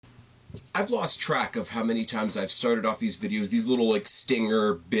I've lost track of how many times I've started off these videos, these little like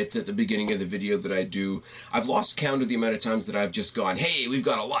stinger bits at the beginning of the video that I do. I've lost count of the amount of times that I've just gone, hey, we've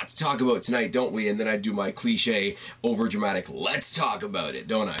got a lot to talk about tonight, don't we? And then I do my cliche, overdramatic, let's talk about it,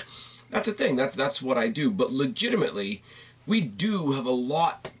 don't I? That's a thing, that's what I do. But legitimately, we do have a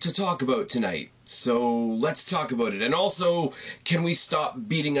lot to talk about tonight. So let's talk about it. And also, can we stop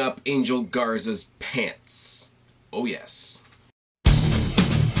beating up Angel Garza's pants? Oh yes.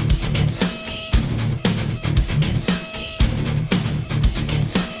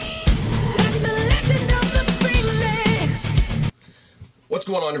 What's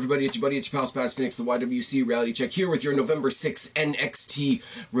going on, everybody? It's your buddy, it's your pal, Spaz Phoenix, the YWC Reality Check here with your November 6th NXT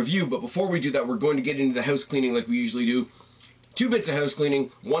review. But before we do that, we're going to get into the house cleaning like we usually do. Two bits of house cleaning.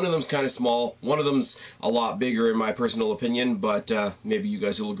 One of them's kind of small. One of them's a lot bigger in my personal opinion, but maybe you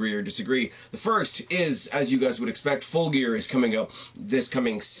guys will agree or disagree. The first is, as you guys would expect, Full Gear is coming up this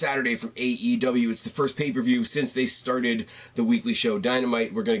coming Saturday from AEW. It's the first pay-per-view since they started the weekly show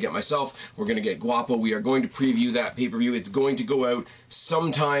Dynamite. We're going to get myself, we're going to get Guapo. We are going to preview that pay-per-view. It's going to go out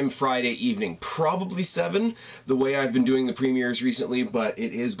sometime Friday evening, probably 7, the way I've been doing the premieres recently, but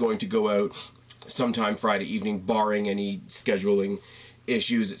it is going to go out sometime Friday evening, barring any scheduling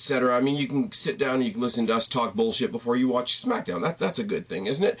issues, etc. I mean, you can sit down and you can listen to us talk bullshit before you watch SmackDown. That's a good thing,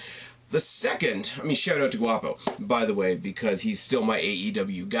 isn't it? The second, I mean, shout out to Guapo, by the way, because he's still my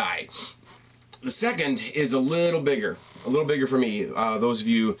AEW guy. The second is a little bigger for me. Those of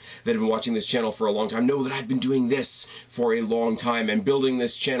you that have been watching this channel for a long time know that I've been doing this for a long time and building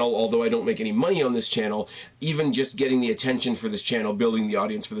this channel. Although I don't make any money on this channel, even just getting the attention for this channel, building the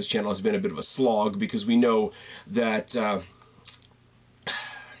audience for this channel has been a bit of a slog, because we know that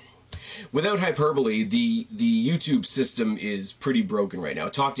without hyperbole, the YouTube system is pretty broken right now.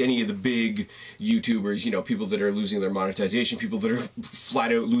 Talk to any of the big YouTubers, you know, people that are losing their monetization, people that are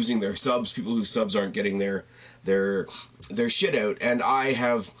flat out losing their subs, people whose subs aren't getting their shit out. And I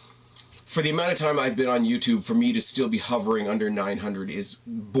have, for the amount of time I've been on YouTube, for me to still be hovering under 900 is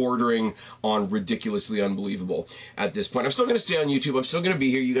bordering on ridiculously unbelievable at this point. I'm still going to stay on YouTube. I'm still going to be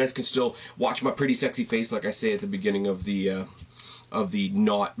here. You guys can still watch my pretty sexy face, like I say at the beginning of the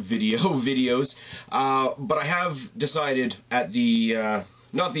not video videos. But I have decided at the,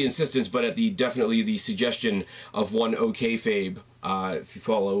 not the insistence, but at the definitely the suggestion of one OKFabe, if you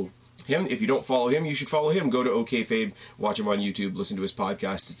follow him. If you don't follow him, you should follow him. Go to OKFabe, watch him on YouTube, listen to his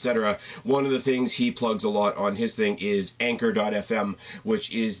podcasts, etc. One of the things he plugs a lot on his thing is Anchor.fm,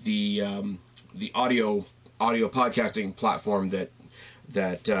 which is the audio podcasting platform that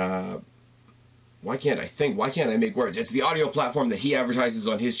why can't I make words? It's the audio platform that he advertises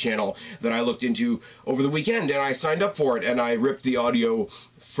on his channel that I looked into over the weekend, and I signed up for it, and I ripped the audio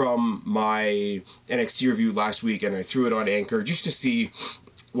from my NXT review last week, and I threw it on Anchor just to see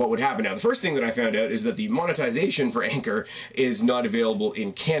what would happen. Now, the first thing that I found out is that the monetization for Anchor is not available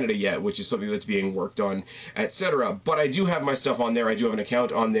in Canada yet, which is something that's being worked on, etc. But I do have my stuff on there. I do have an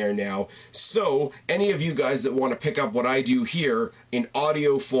account on there now. So any of you guys that want to pick up what I do here in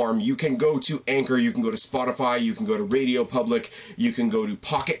audio form, you can go to Anchor, you can go to Spotify, you can go to Radio Public, you can go to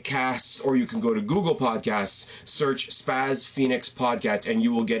Pocket Casts, or you can go to Google Podcasts, search Spaz Phoenix Podcast, and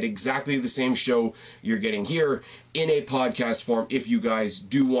you will get exactly the same show you're getting here in a podcast form if you guys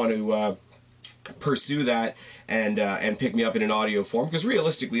do want to pursue that and pick me up in an audio form, because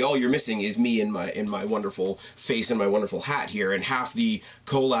realistically all you're missing is me in my wonderful face and my wonderful hat here, and half the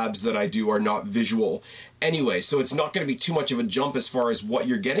collabs that I do are not visual anyway, so it's not going to be too much of a jump as far as what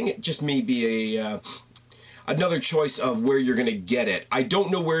you're getting. It just may be a another choice of where you're going to get it. I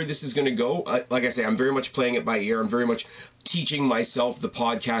don't know where this is going to go. Like I say, I'm very much playing it by ear. I'm very much teaching myself the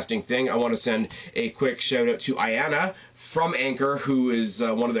podcasting thing. I want to send a quick shout out to Ayana from Anchor, who is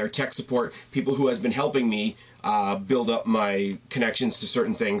one of their tech support people who has been helping me build up my connections to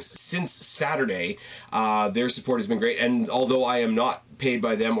certain things since Saturday. Their support has been great, and although I am not paid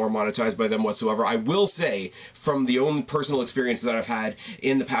by them or monetized by them whatsoever, I will say from the own personal experience that I've had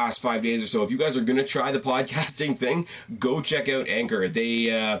in the past 5 days or so, if you guys are going to try the podcasting thing, go check out Anchor.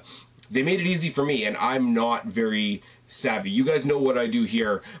 They made it easy for me, and I'm not very savvy. You guys know what I do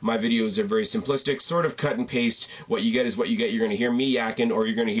here. My videos are very simplistic, sort of cut and paste. What you get is what you get. You're going to hear me yakking, or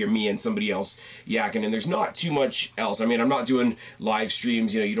you're going to hear me and somebody else yakking, and there's not too much else. I mean, I'm not doing live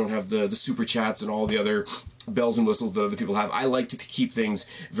streams. You know, you don't have the super chats and all the other bells and whistles that other people have. I like to keep things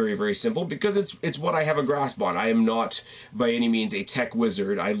very, very simple because it's what I have a grasp on. I am not by any means a tech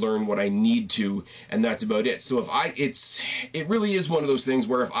wizard. I learn what I need to, and that's about it. So it really is one of those things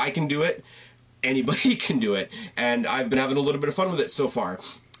where if I can do it, anybody can do it, and I've been having a little bit of fun with it so far.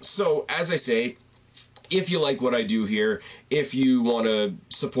 So as I say, if you like what I do here, if you want to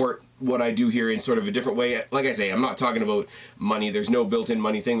support what I do here in sort of a different way. Like I say, I'm not talking about money. There's no built-in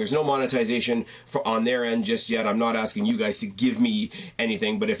money thing. There's no monetization on their end just yet. I'm not asking you guys to give me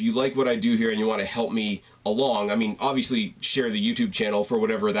anything, but if you like what I do here and you want to help me along, I mean, obviously share the YouTube channel for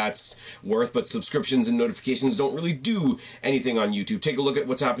whatever that's worth, but subscriptions and notifications don't really do anything on YouTube. Take a look at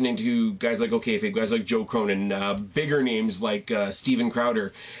what's happening to guys like OKFabe, guys like Joe Cronin, bigger names like Steven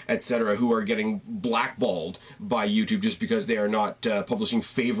Crowder, etc., who are getting blackballed by YouTube just because they are not publishing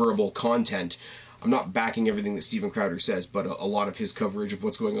favorable content. I'm not backing everything that Steven Crowder says, but a lot of his coverage of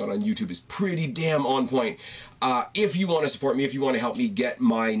what's going on YouTube is pretty damn on point. If you want to support me, if you want to help me get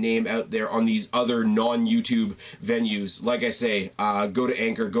my name out there on these other non-YouTube venues, like I say, go to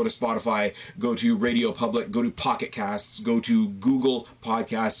Anchor, go to Spotify, go to Radio Public, go to Pocket Casts, go to Google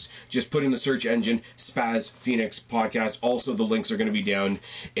Podcasts. Just put in the search engine, Spaz Phoenix Podcast. Also, the links are going to be down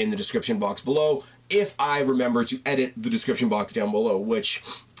in the description box below, if I remember to edit the description box down below, which,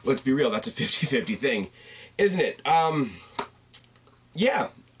 let's be real, that's a 50-50 thing, isn't it? Yeah,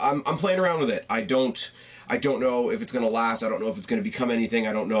 I'm playing around with it. I don't know if it's going to last. I don't know if it's going to become anything.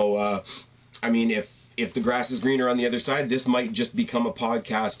 I don't know. I mean, if the grass is greener on the other side, this might just become a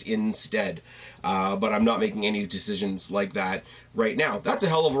podcast instead. But I'm not making any decisions like that right now. That's a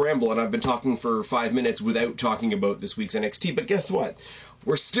hell of a ramble, and I've been talking for 5 minutes without talking about this week's NXT. But guess what?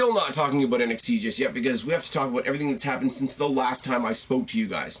 We're still not talking about NXT just yet, because we have to talk about everything that's happened since the last time I spoke to you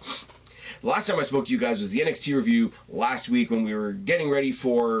guys. The last time I spoke to you guys was the NXT review last week, when we were getting ready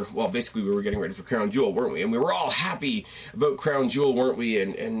for, well, basically we were getting ready for Crown Jewel, weren't we? And we were all happy about Crown Jewel, weren't we?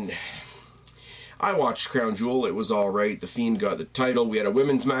 And I watched Crown Jewel. It was all right. The Fiend got the title. We had a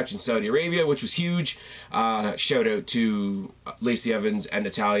women's match in Saudi Arabia, which was huge. Shout out to Lacey Evans and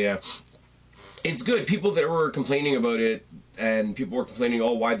Natalya. It's good. People that were complaining about it, and people were complaining,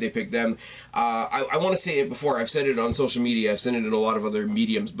 oh, why'd they pick them? I want to say it before. I've said it on social media. I've said it in a lot of other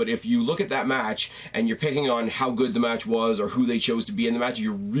mediums. But if you look at that match and you're picking on how good the match was or who they chose to be in the match,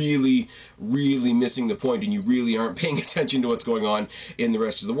 you're really, really missing the point, and you really aren't paying attention to what's going on in the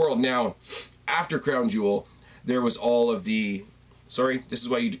rest of the world. Now, after Crown Jewel, there was all of the... Sorry, this is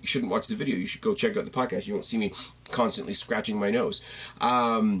why you shouldn't watch the video. You should go check out the podcast. You won't see me constantly scratching my nose.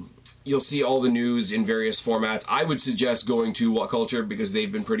 You'll see all the news in various formats. I would suggest going to What Culture, because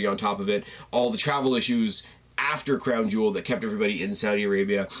they've been pretty on top of it. All the travel issues after Crown Jewel that kept everybody in Saudi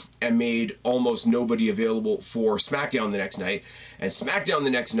Arabia and made almost nobody available for SmackDown the next night. And SmackDown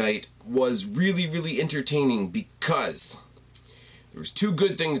the next night was really, really entertaining, because there was two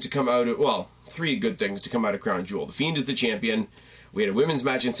good things to come out of, well, three good things to come out of Crown Jewel. The Fiend is the champion. We had a women's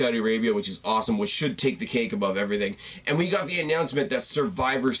match in Saudi Arabia, which is awesome, which should take the cake above everything. And we got the announcement that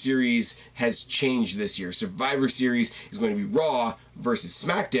Survivor Series has changed this year. Survivor Series is going to be Raw versus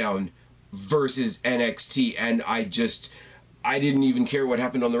SmackDown versus NXT. And I didn't even care what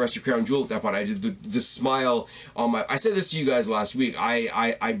happened on the rest of Crown Jewel at that point. I did the smile on my... I said this to you guys last week.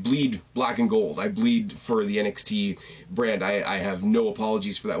 I bleed black and gold. I bleed for the NXT brand. I have no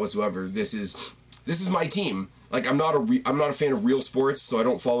apologies for that whatsoever. This is my team. Like, I'm not a fan of real sports, so I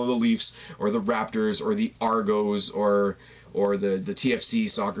don't follow the Leafs or the Raptors or the Argos or the TFC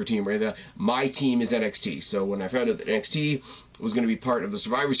soccer team or anything. My team is NXT. So when I found out that NXT was going to be part of the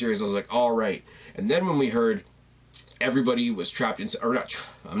Survivor Series, I was like, all right. And then when we heard everybody was trapped in, or not,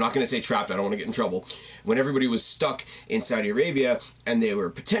 I'm not going to say trapped, I don't want to get in trouble. When everybody was stuck in Saudi Arabia and they were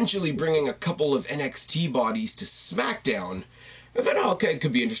potentially bringing a couple of NXT bodies to SmackDown, I thought, oh, okay, it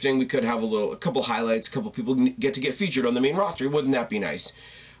could be interesting. We could have a couple highlights, a couple people get featured on the main roster. Wouldn't that be nice?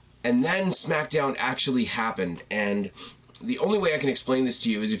 And then SmackDown actually happened, and the only way I can explain this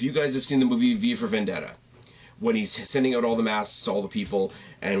to you is if you guys have seen the movie V for Vendetta, when he's sending out all the masks to all the people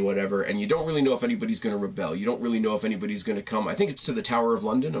and whatever, and you don't really know if anybody's going to rebel. You don't really know if anybody's going to come. I think it's to the Tower of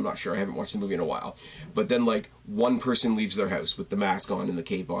London. I'm not sure. I haven't watched the movie in a while. But then, like, one person leaves their house with the mask on and the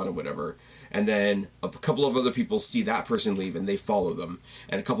cape on and whatever, and then a couple of other people see that person leave and they follow them,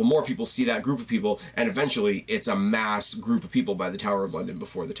 and a couple more people see that group of people, and eventually it's a mass group of people by the Tower of London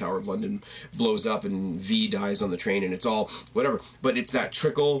before the Tower of London blows up and V dies on the train, and it's all whatever. But it's that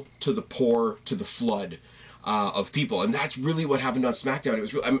trickle to the pour to the flood of people, and that's really what happened on SmackDown. It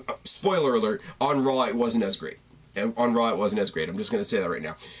was really, spoiler alert, on Raw it wasn't as great. On Raw it wasn't as great. I'm just going to say that right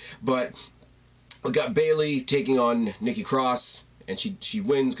now. But we got Bayley taking on Nikki Cross, and she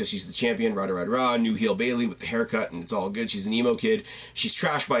wins because she's the champion. Rah, rah, rah, new heel Bayley with the haircut, and it's all good. She's an emo kid. She's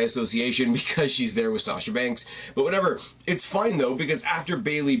trashed by association because she's there with Sasha Banks. But whatever. It's fine, though, because after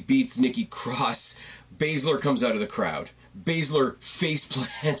Bayley beats Nikki Cross, BASZLER comes out of the crowd. BASZLER face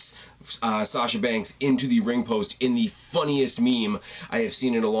plants Sasha Banks into the ring post in the funniest meme I have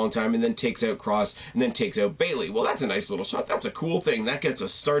seen in a long time, and then takes out Cross, and then takes out Bayley. Well, that's a nice little shot. That's a cool thing. That gets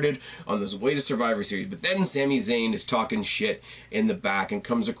us started on this way to Survivor Series. But then Sami Zayn is talking shit in the back and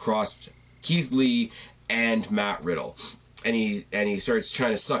comes across Keith Lee and Matt Riddle. And he starts trying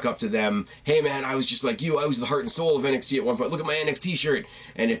to suck up to them. Hey man, I was just like you. I was the heart and soul of NXT at one point. Look at my NXT shirt.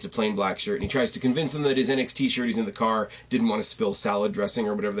 And it's a plain black shirt. And he tries to convince them that his NXT shirt is in the car. Didn't want to spill salad dressing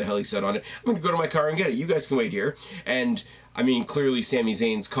or whatever the hell he said on it. I'm going to go to my car and get it. You guys can wait here. And I mean, clearly Sami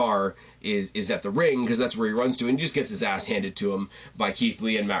Zayn's car is at the ring because that's where he runs to, and he just gets his ass handed to him by Keith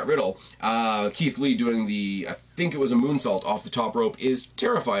Lee and Matt Riddle. Keith Lee doing the, I think it was a moonsault off the top rope, is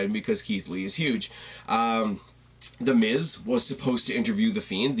terrifying because Keith Lee is huge. The Miz was supposed to interview The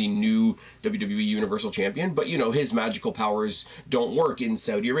Fiend, the new WWE Universal Champion, but, you know, his magical powers don't work in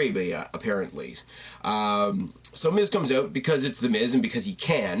Saudi Arabia, apparently. So Miz comes out because it's The Miz and because he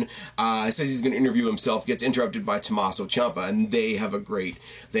can, says he's going to interview himself, gets interrupted by Tommaso Ciampa, and they have a great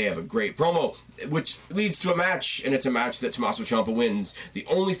promo, which leads to a match, and it's a match that Tommaso Ciampa wins. The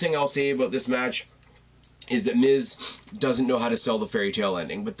only thing I'll say about this match is that Miz doesn't know how to sell the fairy tale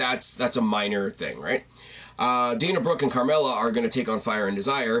ending, but that's a minor thing, right? Dana Brooke and Carmella are going to take on Fire and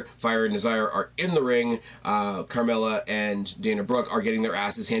Desire. Fire and Desire are in the ring. Carmella and Dana Brooke are getting their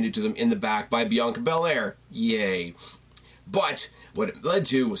asses handed to them in the back by Bianca Belair. Yay. But what it led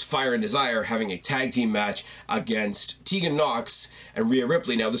to was Fire and Desire having a tag team match against Tegan Nox and Rhea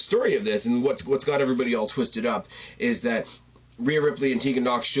Ripley. Now, the story of this, and what's got everybody all twisted up, is that Rhea Ripley and Tegan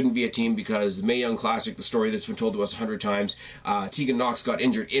Nox shouldn't be a team because the Mae Young Classic, the story that's been told to us 100 times, Tegan Nox got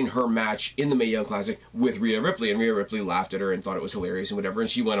injured in her match in the Mae Young Classic with Rhea Ripley, and Rhea Ripley laughed at her and thought it was hilarious and whatever, and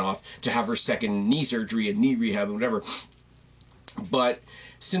she went off to have her second knee surgery and knee rehab and whatever. But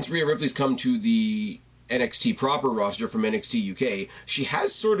since Rhea Ripley's come to the NXT proper roster from NXT UK, she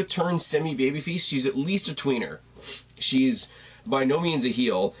has sort of turned semi-babyface. She's at least a tweener. She's by no means a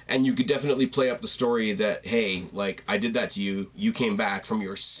heel, and you could definitely play up the story that, hey, like, I did that to you, you came back from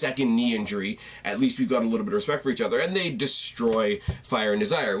your second knee injury, at least we've got a little bit of respect for each other, and they destroy Fire and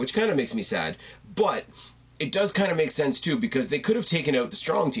Desire, which kind of makes me sad. But it does kind of make sense, too, because they could have taken out the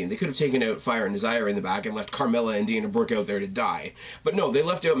strong team. They could have taken out Fire and Desire in the back and left Carmella and Dana Brooke out there to die. But no, they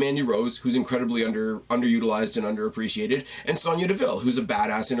left out Mandy Rose, who's incredibly underutilized and underappreciated, and Sonya Deville, who's a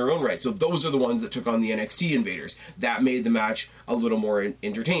badass in her own right. So those are the ones that took on the NXT Invaders. That made the match a little more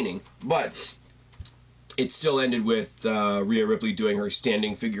entertaining. But it still ended with Rhea Ripley doing her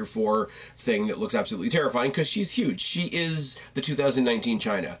standing figure 4 thing that looks absolutely terrifying because she's huge. She is the 2019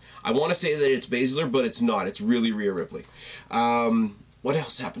 Chyna. I want to say that it's BASZLER, but it's not. It's really Rhea Ripley. What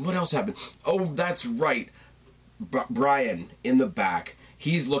else happened? What else happened? Oh, that's right. Brian in the back.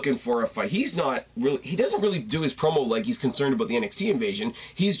 He's looking for a fight. He doesn't really do his promo like he's concerned about the NXT invasion.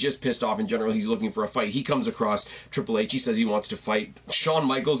 He's just pissed off in general. He's looking for a fight. He comes across Triple H. He says he wants to fight. Shawn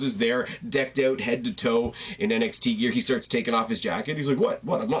Michaels is there, decked out head to toe in NXT gear. He starts taking off his jacket. He's like, what?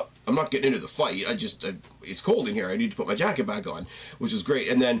 I'm not getting into the fight. It's cold in here. I need to put my jacket back on, which is great.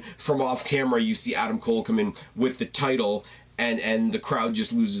 And then from off camera, you see Adam Cole come in with the title, and the crowd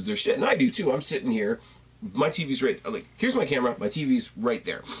just loses their shit. And I do too. I'm sitting here. My TV's right, like, here's my camera, my TV's right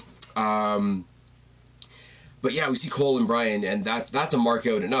there. But yeah, we see Cole and Brian, and that's a mark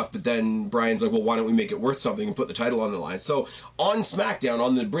out enough, but then Brian's like, well, why don't we make it worth something and put the title on the line? So, on SmackDown,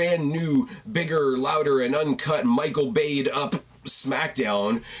 on the brand new, bigger, louder, and uncut, Michael Bay'd up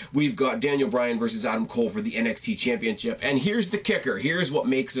SmackDown, we've got Daniel Bryan versus Adam Cole for the NXT Championship, and here's the kicker, here's what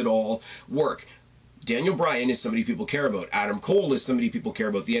makes it all work. Daniel Bryan is somebody people care about. Adam Cole is somebody people care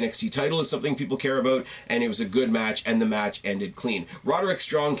about. The NXT title is something people care about, and it was a good match, and the match ended clean. Roderick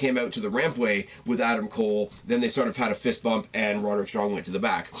Strong came out to the rampway with Adam Cole, then they sort of had a fist bump, and Roderick Strong went to the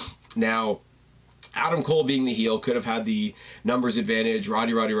back. Now, Adam Cole being the heel could have had the numbers advantage, rah,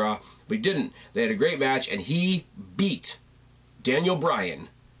 but he didn't. They had a great match, and he beat Daniel Bryan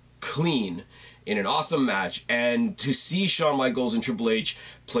clean in an awesome match. And to see Shawn Michaels and Triple H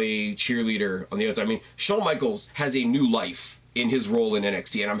play cheerleader on the outside, I mean, Shawn Michaels has a new life in his role in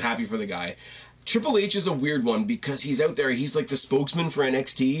NXT, and I'm happy for the guy. Triple H is a weird one because he's out there, he's like the spokesman for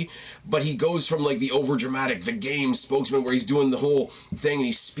NXT, but he goes from like the overdramatic, the game spokesman where he's doing the whole thing and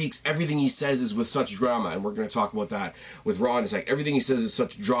he speaks, everything he says is with such drama, and we're going to talk about that with Raw in a sec. Everything he says is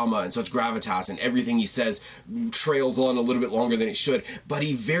such drama and such gravitas, and everything he says trails on a little bit longer than it should, but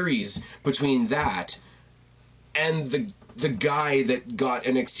he varies between that and the guy that got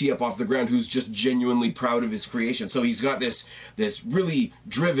NXT up off the ground who's just genuinely proud of his creation. So he's got this really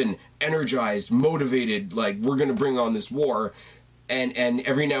driven, energized, motivated, like, we're going to bring on this war, and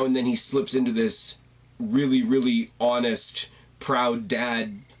every now and then he slips into this really, really honest, proud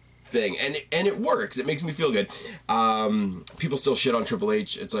dad thing, and it works. It makes me feel good. People still shit on Triple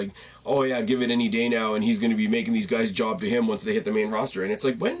H. It's like, oh yeah, give it any day now, and he's going to be making these guys job to him once they hit the main roster. And it's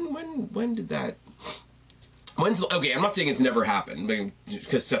like, when did that? Okay, I'm not saying it's never happened,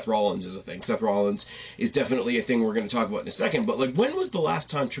 because Seth Rollins is a thing. Seth Rollins is definitely a thing we're going to talk about in a second. But like, when was the last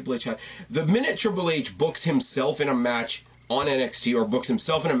time Triple H had? The minute Triple H books himself in a match on NXT or books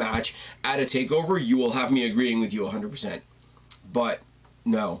himself in a match at a takeover, you will have me agreeing with you 100%. But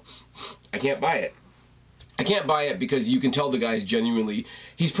no, I can't buy it. I can't buy it because you can tell the guy's genuinely,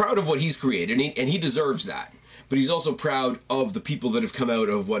 he's proud of what he's created, and he deserves that. But he's also proud of the people that have come out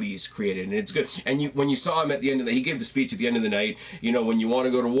of what he's created, and it's good. And when you saw him at the end of he gave the speech at the end of the night, you know, when you want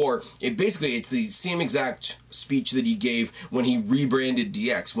to go to war, it's the same exact speech that he gave when he rebranded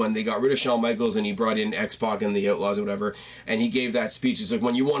DX, when they got rid of Shawn Michaels and he brought in X-Pac and the Outlaws or whatever, and he gave that speech. It's like,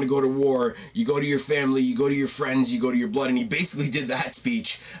 when you want to go to war, you go to your family, you go to your friends, you go to your blood, and he basically did that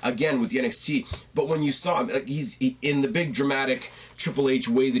speech again with the NXT. But when you saw him, like, he's in the big dramatic Triple H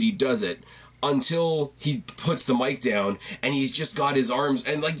way that he does it, until he puts the mic down and he's just got his arms,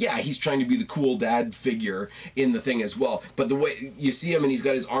 and like, yeah, he's trying to be the cool dad figure in the thing as well, but the way you see him and he's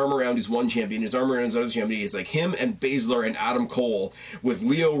got his arm around his one champion, his arm around his other champion, it's like him and BASZLER and Adam Cole with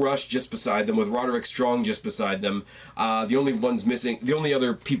Lio Rush just beside them, with Roderick Strong just beside them. The only ones missing, the only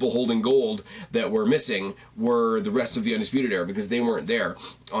other people holding gold that were missing were the rest of the Undisputed Era, because they weren't there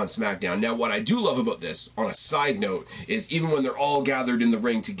on SmackDown. Now, what I do love about this, on a side note, is even when they're all gathered in the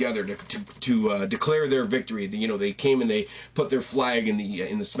ring together to declare their victory, you know, they came and they put their flag in the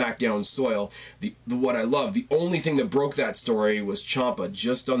SmackDown soil. What I love, the only thing that broke that story was Ciampa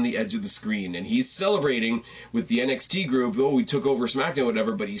just on the edge of the screen, and he's celebrating with the NXT group. Oh, we took over SmackDown,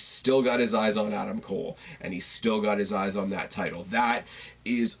 whatever, but he's still got his eyes on Adam Cole, and he's still got his eyes on that title. That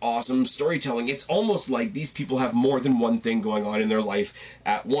is awesome storytelling. It's almost like these people have more than one thing going on in their life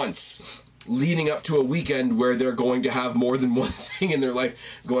at once, leading up to a weekend where they're going to have more than one thing in their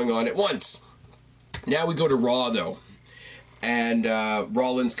life going on at once. Now we go to Raw, though, and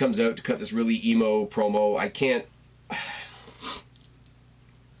Rollins comes out to cut this really emo promo.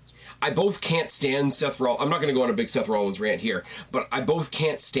 I both can't stand Seth Rollins. I'm not going to go on a big Seth Rollins rant here, but I both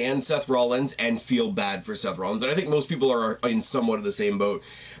can't stand Seth Rollins and feel bad for Seth Rollins. And I think most people are in somewhat of the same boat,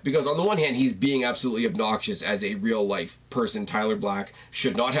 because on the one hand, he's being absolutely obnoxious as a real life person. Tyler Black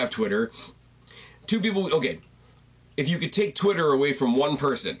should not have Twitter. Two people, okay, if you could take Twitter away from one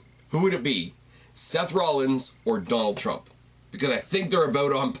person, who would it be? Seth Rollins or Donald Trump? Because I think they're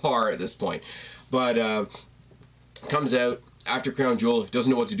about on par at this point. But comes out after Crown Jewel,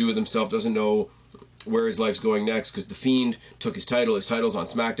 doesn't know what to do with himself, doesn't know where his life's going next, because The Fiend took his title. His title's on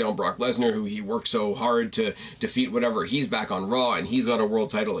SmackDown. Brock Lesnar, who he worked so hard to defeat, whatever, he's back on Raw, and he's got a world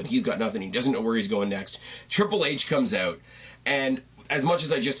title, and he's got nothing. He doesn't know where he's going next. Triple H comes out, and as much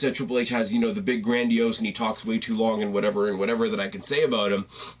as I just said Triple H has, you know, the big grandiose, and he talks way too long and whatever that I can say about him,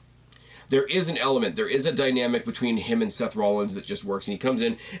 there is an element, there is a dynamic between him and Seth Rollins that just works. And he comes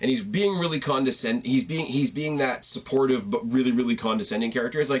in and he's being really condescending. He's being that supportive but really, really condescending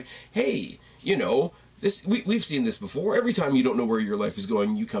character. It's like, hey, you know, this we've seen this before. Every time you don't know where your life is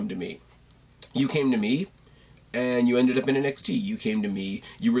going, you come to me. You came to me, and you ended up in NXT. You came to me.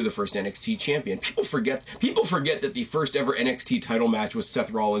 You were the first NXT champion. People forget that the first ever NXT title match was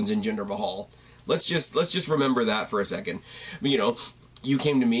Seth Rollins and Jinder Mahal. Let's just remember that for a second. You know, you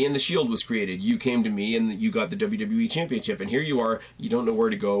came to me and the Shield was created. You came to me and you got the WWE Championship. And here you are. You don't know where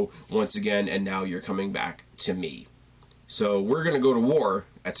to go once again, and now you're coming back to me. So we're going to go to war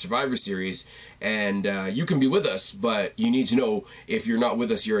at Survivor Series, and you can be with us, but you need to know, if you're not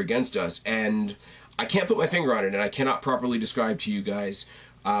with us, you're against us. And I can't put my finger on it, and I cannot properly describe to you guys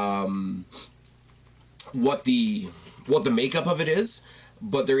what the makeup of it is,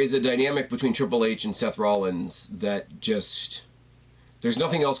 but there is a dynamic between Triple H and Seth Rollins that just... there's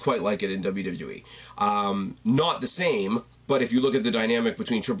nothing else quite like it in WWE. Not the same, but if you look at the dynamic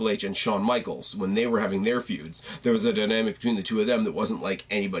between Triple H and Shawn Michaels, when they were having their feuds, there was a dynamic between the two of them that wasn't like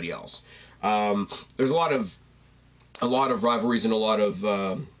anybody else. There's a lot of rivalries and a lot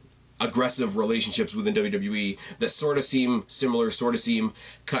of aggressive relationships within WWE that sort of seem similar, sort of seem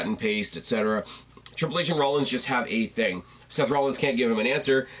cut and paste, etc. Triple H and Rollins just have a thing. Seth Rollins can't give him an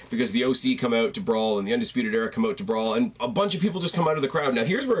answer because the OC come out to brawl and the Undisputed Era come out to brawl, and a bunch of people just come out of the crowd. Now,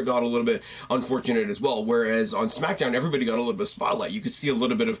 here's where it got a little bit unfortunate as well, whereas on SmackDown, everybody got a little bit of spotlight. You could see a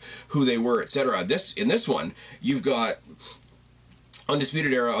little bit of who they were, etc. In this one, you've got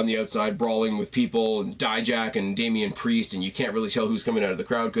Undisputed Era on the outside, brawling with people, and Dijak and Damian Priest, and you can't really tell who's coming out of the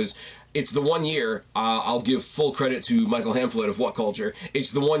crowd because it's the one year, I'll give full credit to Michael Hamflett of What Culture,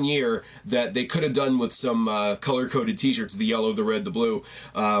 it's the one year that they could have done with some color-coded t-shirts, the yellow, the red, the blue,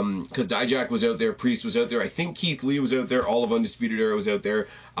 because Dijak was out there, Priest was out there, I think Keith Lee was out there, all of Undisputed Era was out there,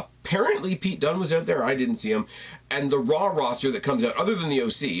 apparently Pete Dunne was out there, I didn't see him, and the Raw roster that comes out, other than the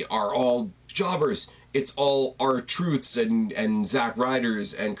OC, are all jobbers. It's all R-Truths and Zack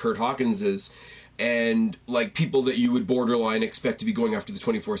Ryders and Kurt Hawkinses and like people that you would borderline expect to be going after the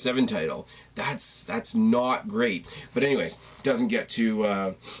 24/7 title. That's not great. But anyways, doesn't get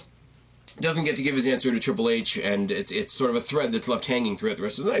to give his answer to Triple H, and it's sort of a thread that's left hanging throughout the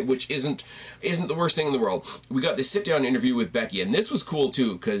rest of the night, which isn't the worst thing in the world. We got this sit-down interview with Becky, and this was cool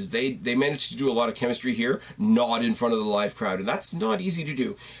too, because they managed to do a lot of chemistry here, not in front of the live crowd, and that's not easy to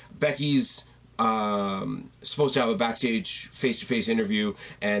do. Becky's supposed to have a backstage face-to-face interview,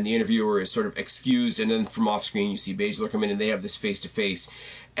 and the interviewer is sort of excused, and then from off-screen you see BASZLER come in, and they have this face-to-face,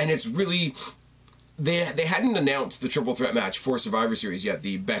 and it's really... They hadn't announced the triple threat match for Survivor Series yet,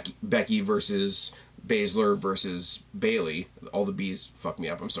 the Becky versus BASZLER versus Bayley. All the B's fucked me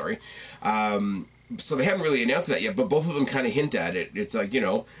up, I'm sorry. So they haven't really announced that yet, but both of them kind of hint at it. It's like, you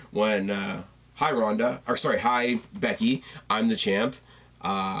know, when, hi Becky, I'm the champ.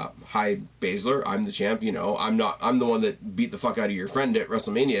 Hi BASZLER, I'm the champ, you know, I'm the one that beat the fuck out of your friend at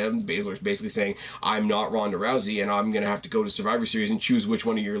WrestleMania. BASZLER's basically saying, I'm not Ronda Rousey, and I'm gonna have to go to Survivor Series and choose which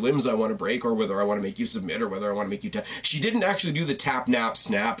one of your limbs I want to break, or whether I want to make you submit, or whether I want to make you She didn't actually do the tap, nap,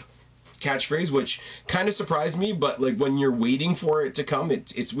 snap catchphrase, which kind of surprised me, but like when you're waiting for it to come,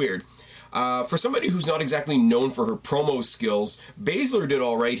 it's weird. For somebody who's not exactly known for her promo skills, BASZLER did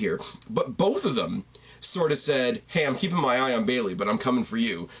all right here, but both of them sort of said, hey, I'm keeping my eye on Bayley, but I'm coming for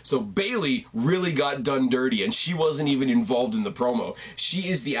you. So Bayley really got done dirty, and she wasn't even involved in the promo. She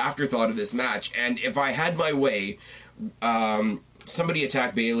is the afterthought of this match, and if I had my way, somebody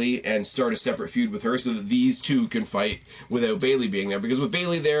attack Bayley and start a separate feud with her so that these two can fight without Bayley being there. Because with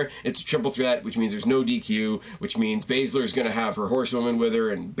Bayley there, it's a triple threat, which means there's no DQ, which means BASZLER's going to have her horsewoman with her,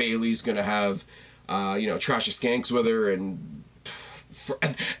 and Bayley's going to have, Trash of Skanks with her, and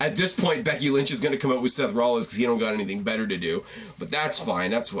at this point, Becky Lynch is going to come out with Seth Rollins because he don't got anything better to do. But that's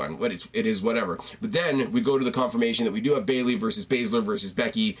fine. That's fine. It is whatever. But then we go to the confirmation that we do have Bayley versus BASZLER versus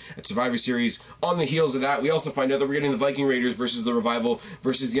Becky at Survivor Series. On the heels of that, we also find out that we're getting the Viking Raiders versus the Revival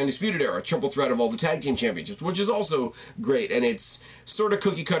versus the Undisputed Era, a triple threat of all the tag team championships, which is also great. And it's sort of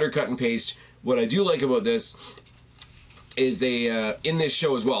cookie cutter, cut and paste. What I do like about this is they, in this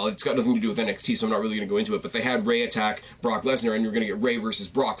show as well, it's got nothing to do with NXT, so I'm not really going to go into it, but they had Ray attack Brock Lesnar, and you're going to get Ray versus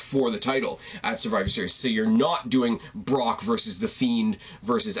Brock for the title at Survivor Series. So you're not doing Brock versus The Fiend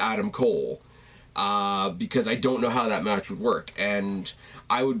versus Adam Cole, because I don't know how that match would work. And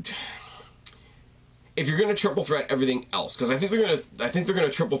I would... If you're going to triple threat everything else, because I think they're going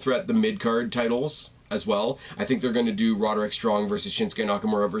to triple threat the mid-card titles as well. I think they're going to do Roderick Strong versus Shinsuke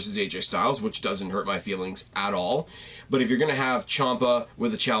Nakamura versus AJ Styles, which doesn't hurt my feelings at all. But if you're going to have Ciampa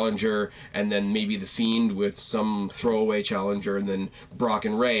with a challenger, and then maybe The Fiend with some throwaway challenger, and then Brock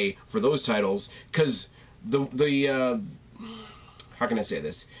and Ray for those titles, because the how can I say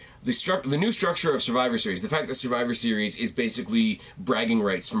this? The new structure of Survivor Series, the fact that Survivor Series is basically bragging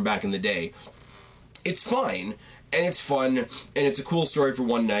rights from back in the day, it's fine, and it's fun, and it's a cool story for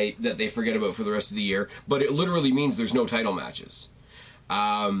one night that they forget about for the rest of the year, but it literally means there's no title matches.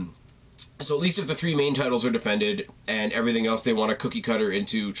 So at least if the three main titles are defended, and everything else they want to cookie cutter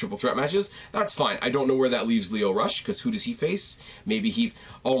into triple threat matches, that's fine. I don't know where that leaves Lio Rush, because who does he face? Maybe he...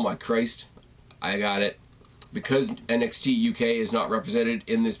 Oh my Christ. I got it. Because NXT UK is not represented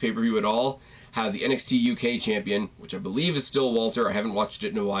in this pay-per-view at all, have the NXT UK champion, which I believe is still Walter, I haven't watched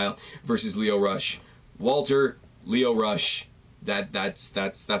it in a while, versus Lio Rush. Walter, Lio Rush, that's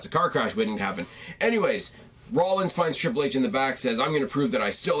a car crash waiting to happen. Anyways, Rollins finds Triple H in the back, says, I'm going to prove that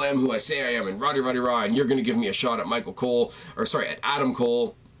I still am who I say I am, and Roddy Rah, and you're going to give me a shot at at Adam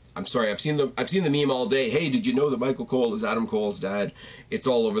Cole. I'm sorry, I've seen the meme all day. Hey, did you know that Michael Cole is Adam Cole's dad? It's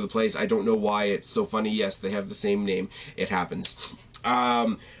all over the place. I don't know why it's so funny. Yes, they have the same name. It happens.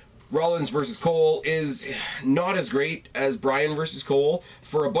 Rollins versus Cole is not as great as Bryan versus Cole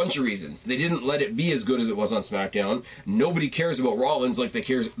for a bunch of reasons. They didn't let it be as good as it was on SmackDown. Nobody cares about Rollins like they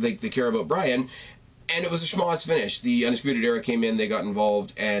care about Bryan. And it was a schmoz finish. The Undisputed Era came in, they got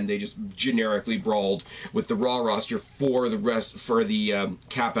involved, and they just generically brawled with the Raw roster for the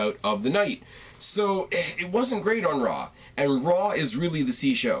cap out of the night. So it wasn't great on Raw, and Raw is really the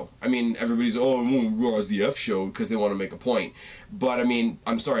C show. I mean, everybody's, oh, Raw is the F show because they want to make a point. But I mean,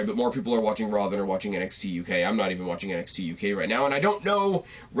 I'm sorry, but more people are watching Raw than are watching NXT UK. I'm not even watching NXT UK right now, and I don't know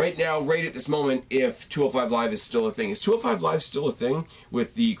right now, right at this moment, if 205 Live is still a thing. Is 205 Live still a thing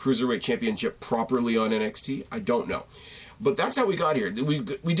with the Cruiserweight Championship properly on NXT? I don't know. But that's how we got here.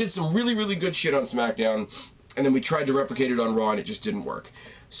 We did some really, really good shit on SmackDown, and then we tried to replicate it on Raw, and it just didn't work.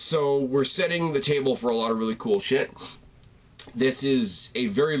 So we're setting the table for a lot of really cool shit. This is a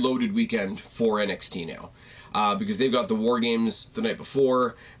very loaded weekend for NXT now, because they've got the War Games the night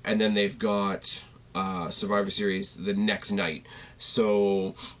before, and then they've got Survivor Series the next night.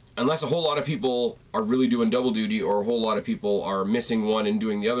 So unless a whole lot of people are really doing double duty, or a whole lot of people are missing one and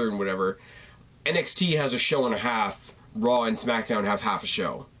doing the other and whatever, NXT has a show and a half. Raw and SmackDown have half a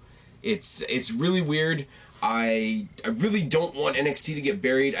show. It's really weird. I really don't want NXT to get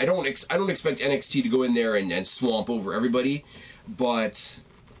buried. I don't expect NXT to go in there and swamp over everybody, but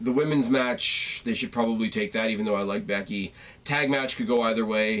the women's match, they should probably take that, even though I like Becky. Tag match could go either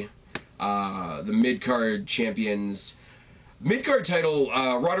way. The mid-card champions, mid-card title,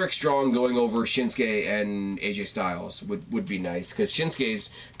 Roderick Strong going over Shinsuke and AJ Styles would be nice, because Shinsuke's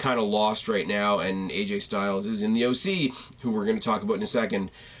kind of lost right now, and AJ Styles is in the OC, who we're going to talk about in a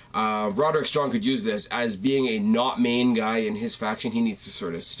second. Roderick Strong could use this as being a not main guy in his faction. He needs to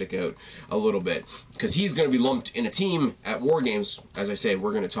sort of stick out a little bit, because he's going to be lumped in a team at War Games, as I say,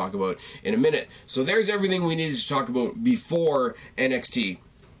 we're going to talk about in a minute. So there's everything we needed to talk about before NXT.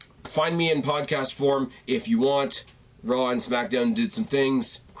 Find me in podcast form if you want. Raw and SmackDown did some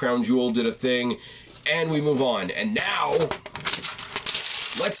things. Crown Jewel did a thing. And we move on. And now,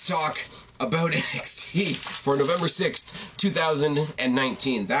 let's talk about NXT for November 6th,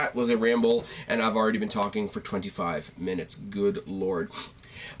 2019. That was a ramble, and I've already been talking for 25 minutes. Good Lord.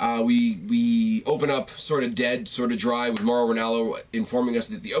 We open up sort of dead, sort of dry, with Mauro Ranallo informing us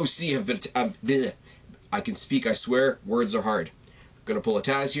that the OC have been... I can speak, I swear. Words are hard. Gonna pull a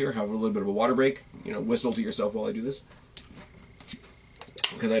Taz here, have a little bit of a water break. You know, whistle to yourself while I do this,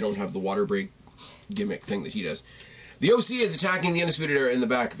 because I don't have the water break gimmick thing that he does. The OC is attacking the Undisputed Era in the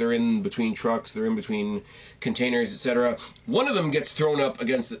back. They're in between trucks, they're in between containers, etc. One of them gets thrown up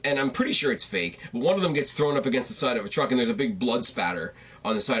against the, and I'm pretty sure it's fake, but one of them gets thrown up against the side of a truck, and there's a big blood spatter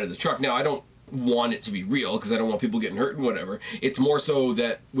on the side of the truck. Now, I don't want it to be real, because I don't want people getting hurt and whatever. It's more so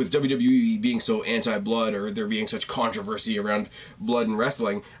that with WWE being so anti-blood, or there being such controversy around blood and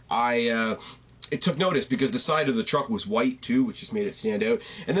wrestling, it took notice, because the side of the truck was white too, which just made it stand out.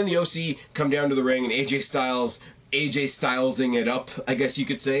 And then the OC come down to the ring, and AJ Stylesing it up, I guess you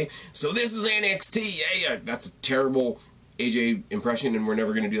could say. So this is NXT, yeah, that's a terrible AJ impression, and we're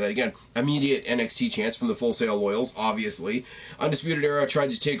never going to do that again. Immediate NXT chance from the Full Sail Loyals, obviously. Undisputed Era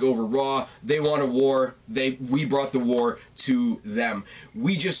tried to take over Raw. They want a war. We brought the war to them.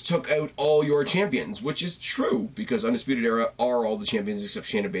 We just took out all your champions, which is true, because Undisputed Era are all the champions except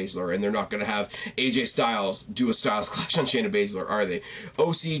Shayna Baszler, and they're not going to have AJ Styles do a Styles Clash on Shayna Baszler, are they?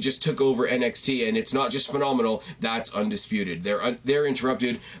 OC just took over NXT, and it's not just phenomenal, that's undisputed. They're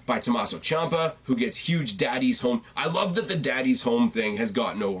interrupted by Tommaso Ciampa, who gets huge daddy's home. I love that the daddy's home thing has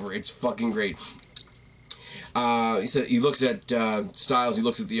gotten over. It's fucking great. He looks at Styles, he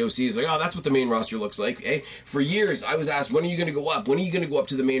looks at the OC, he's like, oh, that's what the main roster looks like. Hey, for years, I was asked, when are you going to go up? When are you going to go up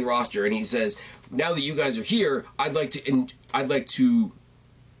to the main roster? And he says, now that you guys are here, I'd like to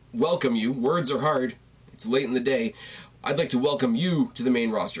welcome you. Words are hard. It's late in the day. I'd like to welcome you to the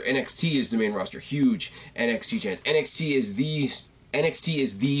main roster. NXT is the main roster. Huge NXT chance. NXT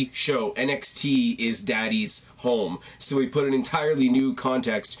is the show. NXT is Daddy's home. So we put an entirely new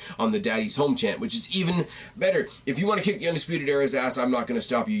context on the Daddy's home chant, which is even better. If you want to kick the Undisputed Era's ass, I'm not going to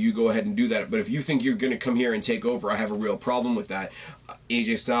stop you. You go ahead and do that. But if you think you're going to come here and take over, I have a real problem with that.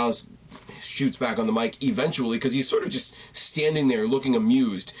 AJ Styles shoots back on the mic eventually, because he's sort of just standing there looking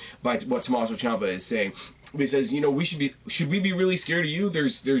amused by what Tommaso Ciampa is saying. He says, you know, should we be really scared of you?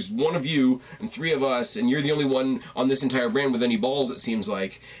 There's one of you and three of us, and you're the only one on this entire brand with any balls, it seems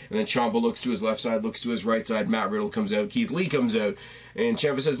like. And then Ciampa looks to his left side, looks to his right side, Matt Riddle comes out, Keith Lee comes out, and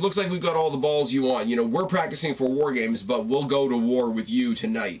Ciampa says, looks like we've got all the balls you want. You know, we're practicing for War Games, but we'll go to war with you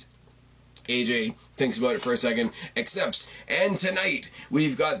tonight. AJ thinks about it for a second, accepts, and tonight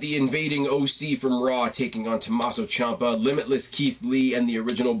we've got the invading OC from Raw taking on Tommaso Ciampa, Limitless Keith Lee, and the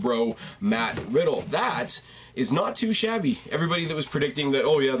original bro, Matt Riddle. That is not too shabby. Everybody that was predicting that,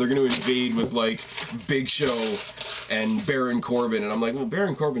 oh yeah, they're going to invade with, like, Big Show and Baron Corbin, and I'm like, well,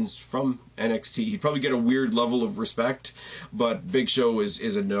 Baron Corbin's from NXT. He'd probably get a weird level of respect, but Big Show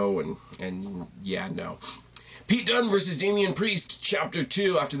is a no, and yeah, no. Pete Dunne versus Damian Priest, Chapter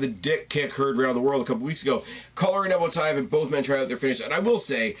 2, after the dick kick heard around the world a couple weeks ago. Collar and elbow tie, but both men try out their finish. And I will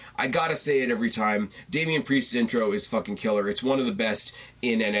say, I gotta say it every time, Damian Priest's intro is fucking killer. It's one of the best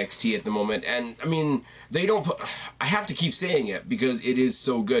in NXT at the moment. And, I mean, they don't put... I have to keep saying it because it is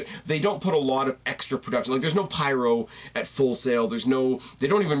so good. They don't put a lot of extra production. Like, there's no pyro at Full Sail. There's no... They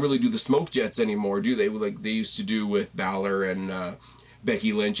don't even really do the smoke jets anymore, do they? Like they used to do with BASZLER and...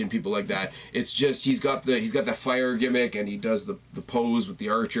 Becky Lynch and people like that. It's just he's got that fire gimmick and he does the pose with the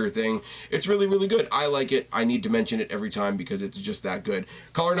Archer thing. It's really, really good. I like it. I need to mention it every time because it's just that good.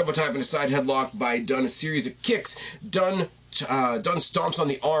 Collar and elbow tie and a side headlock by Dunne. A series of kicks. Dunne stomps on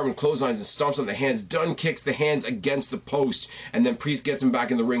the arm and clotheslines and stomps on the hands. Dunne kicks the hands against the post, and then Priest gets him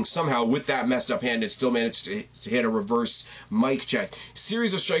back in the ring somehow with that messed up hand and still managed to hit a reverse mic check.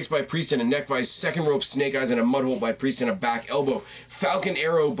 Series of strikes by Priest and a neck vice, second rope snake eyes and a mud hole by Priest and a back elbow. Falcon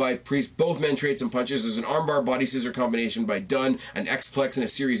arrow by Priest. Both men trade some punches. There's an armbar body scissor combination by Dunne, an X-plex and a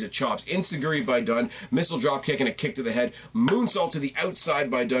series of chops. Insiguri by Dunne, missile drop kick and a kick to the head. Moonsault to the outside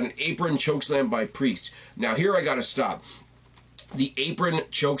by Dunne, an apron chokeslam by Priest. Now here I gotta stop. The apron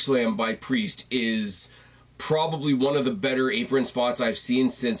chokeslam by Priest is probably one of the better apron spots I've seen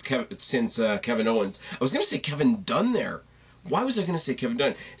since Kevin Owens. I was going to say Kevin Dunn there. Why was I going to say Kevin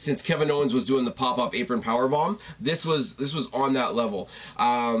Dunn? Since Kevin Owens was doing the pop-up apron powerbomb, this was on that level.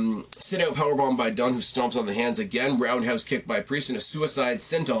 Sit-out powerbomb by Dunne, who stomps on the hands again. Roundhouse kick by Priest and a suicide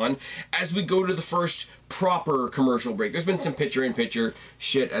senton as we go to the first proper commercial break. There's been some picture-in-picture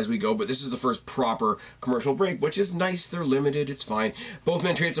shit as we go, but this is the first proper commercial break, which is nice. They're limited. It's fine. Both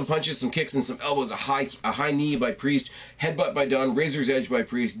men trade some punches, some kicks, and some elbows. A high knee by Priest. Headbutt by Dunne. Razor's edge by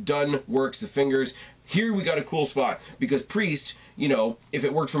Priest. Dunne works the fingers. Here we got a cool spot because Priest, you know, if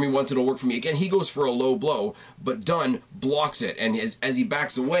it worked for me once, it'll work for me again. He goes for a low blow, but Dunne blocks it, and as he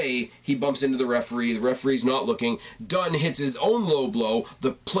backs away, he bumps into the referee. The referee's not looking. Dunne hits his own low blow.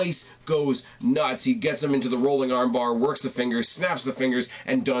 The place goes nuts. He gets him into the rolling armbar, works the fingers, snaps the fingers,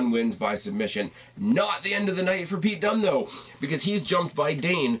 and Dunne wins by submission. Not the end of the night for Pete Dunne, though, because he's jumped by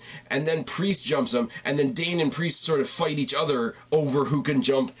Dane, and then Priest jumps him, and then Dane and Priest sort of fight each other over who can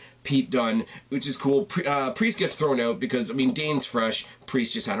jump Pete Dunne, which is cool. Priest gets thrown out because, I mean, Dane's fresh.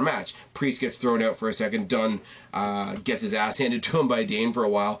 Priest just had a match. Priest gets thrown out for a second. Dunne gets his ass handed to him by Dane for a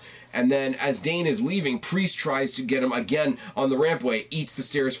while. And then as Dane is leaving, Priest tries to get him again on the rampway, eats the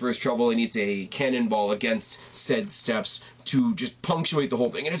stairs for his trouble, and eats a cannonball against said steps to just punctuate the whole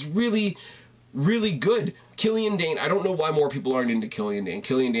thing. And it's really, really good. Killian Dane, I don't know why more people aren't into Killian Dane.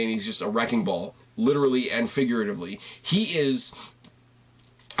 Killian Dane, he's just a wrecking ball, literally and figuratively. He is,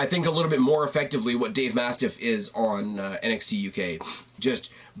 I think, a little bit more effectively what Dave Mastiff is on NXT UK.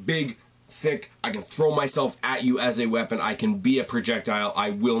 Just big, thick, I can throw myself at you as a weapon, I can be a projectile, I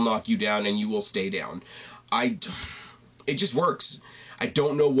will knock you down and you will stay down. It just works. I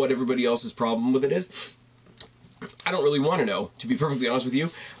don't know what everybody else's problem with it is. I don't really want to know, to be perfectly honest with you.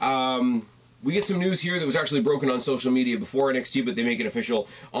 We get some news here that was actually broken on social media before NXT, but they make it official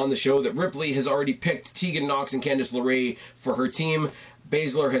on the show that Ripley has already picked Tegan Nox and Candice LeRae for her team.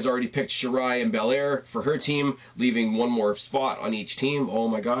 BASZLER has already picked Shirai and Belair for her team, leaving one more spot on each team. Oh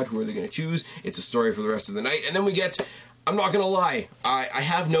my god, who are they going to choose? It's a story for the rest of the night. And then we get, I'm not going to lie, I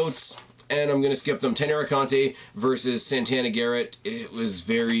have notes, and I'm going to skip them. Tenera Conte versus Santana Garrett. It was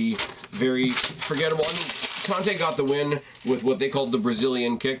very, very forgettable. I mean, Conte got the win with what they called the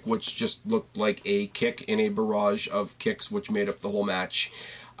Brazilian kick, which just looked like a kick in a barrage of kicks, which made up the whole match.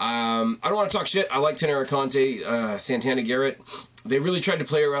 I don't want to talk shit. I like Tenera Conte. Santana Garrett, they really tried to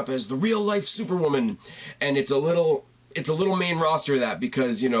play her up as the real-life Superwoman, and it's a little main roster that,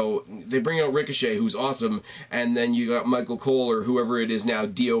 because, you know, they bring out Ricochet, who's awesome, and then you got Michael Cole or whoever it is now,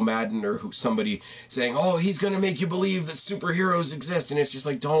 Dio Madden or somebody saying, oh, he's going to make you believe that superheroes exist, and it's just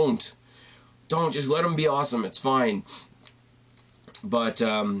like, don't, just let them be awesome, it's fine. But,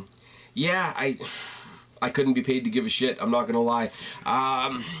 yeah, I couldn't be paid to give a shit, I'm not gonna lie.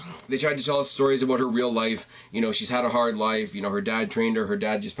 They tried to tell us stories about her real life. You know, she's had a hard life. You know, her dad trained her. Her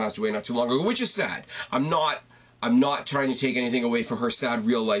dad just passed away not too long ago, which is sad. I'm not trying to take anything away from her sad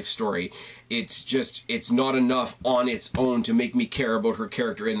real life story. It's just, it's not enough on its own to make me care about her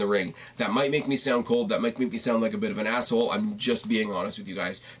character in the ring. That might make me sound cold. That might make me sound like a bit of an asshole. I'm just being honest with you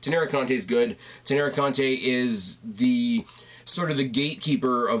guys. Tenera Conte is good. Tenera Conte is the sort of the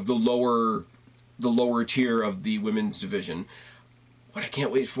gatekeeper of the lower tier of the women's division. What I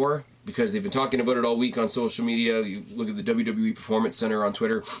can't wait for, because they've been talking about it all week on social media. You look at the WWE Performance Center on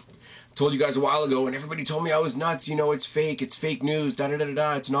Twitter. I told you guys a while ago, and everybody told me I was nuts. You know, it's fake news,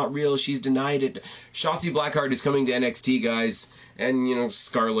 da-da-da-da-da, it's not real, she's denied it. Shotzi Blackheart is coming to NXT, guys, and, you know,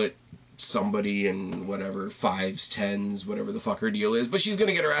 Scarlett somebody and whatever, 5s, 10s, whatever the fuck her deal is. But she's going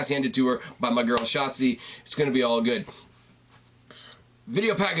to get her ass handed to her by my girl Shotzi. It's going to be all good.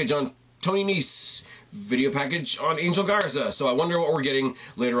 Video package on Tony Nese. Video package on Angel Garza. So I wonder what we're getting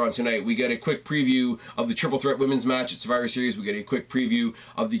later on tonight. We get a quick preview of the Triple Threat Women's match at Survivor Series. We get a quick preview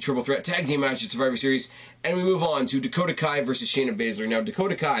of the Triple Threat Tag Team match at Survivor Series. And we move on to Dakota Kai versus Shayna Baszler. Now,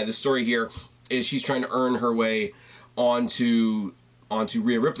 Dakota Kai, the story here is she's trying to earn her way onto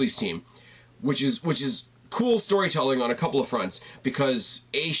Rhea Ripley's team, which is cool storytelling on a couple of fronts, because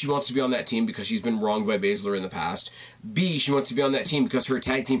A, she wants to be on that team because she's been wronged by Baszler in the past. B, she wants to be on that team because her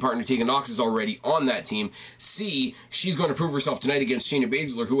tag team partner Tegan Nox is already on that team. C, she's going to prove herself tonight against Shayna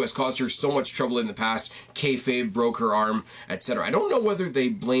Baszler, who has caused her so much trouble in the past. Kayfabe, broke her arm, etc. I don't know whether they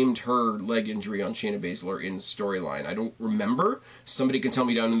blamed her leg injury on Shayna Baszler in storyline. I don't remember. Somebody can tell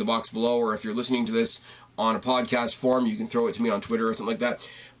me down in the box below, or if you're listening to this on a podcast form, you can throw it to me on Twitter or something like that.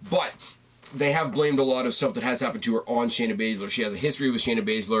 But they have blamed a lot of stuff that has happened to her on Shayna Baszler. She has a history with Shayna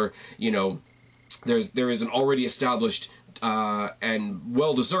Baszler. You know, there is an already established and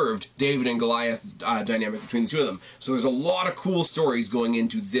well-deserved David and Goliath dynamic between the two of them. So there's a lot of cool stories going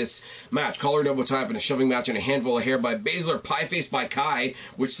into this match. Collar double tap and a shoving match and a handful of hair by Baszler, pie face by Kai,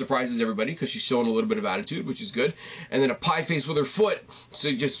 which surprises everybody because she's showing a little bit of attitude, which is good. And then a pie face with her foot.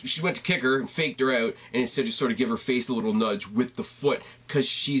 So she went to kick her and faked her out, and instead just sort of give her face a little nudge with the foot because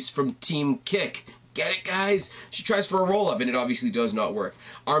she's from Team Kick. Get it, guys? She tries for a roll-up, and it obviously does not work.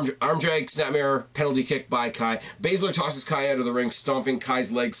 Arm drag, snapmare, penalty kick by Kai. Baszler tosses Kai out of the ring, stomping Kai's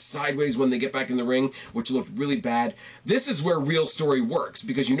legs sideways when they get back in the ring, which looked really bad. This is where real story works,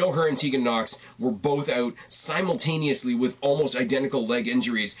 because you know her and Tegan Nox were both out simultaneously with almost identical leg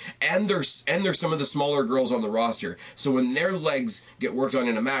injuries, and they're some of the smaller girls on the roster. So when their legs get worked on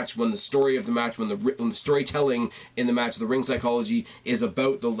in a match, when the story of the match, when the storytelling in the match, the ring psychology is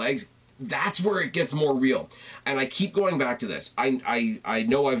about the legs, that's where it gets more real. And I keep going back to this. I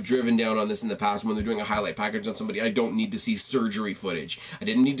know I've driven down on this in the past when they're doing a highlight package on somebody. I don't need to see surgery footage. I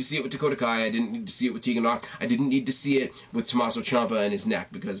didn't need to see it with Dakota Kai. I didn't need to see it with Tegan Nox. I didn't need to see it with Tommaso Ciampa and his neck,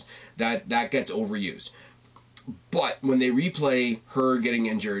 because that gets overused. But when they replay her getting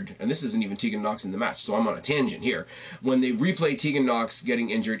injured, and this isn't even Tegan Nox in the match, so I'm on a tangent here. When they replay Tegan Nox getting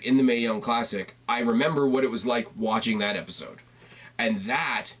injured in the Mae Young Classic, I remember what it was like watching that episode. And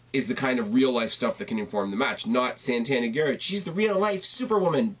that is the kind of real-life stuff that can inform the match, not Santana Garrett. She's the real-life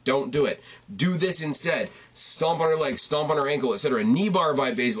Superwoman. Don't do it. Do this instead. Stomp on her leg, stomp on her ankle, etc. Knee bar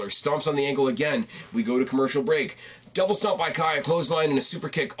by Baszler. Stomps on the ankle again. We go to commercial break. Double stomp by Kai, a clothesline and a super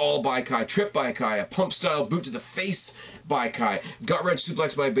kick all by Kai. Trip by Kai, a pump-style boot to the face by Kai. Gut-wrench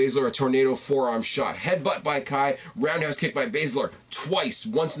suplex by Baszler, a tornado forearm shot. Headbutt by Kai, roundhouse kick by Baszler twice.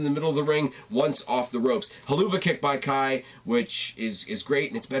 Once in the middle of the ring, once off the ropes. Haluva kick by Kai, which is great,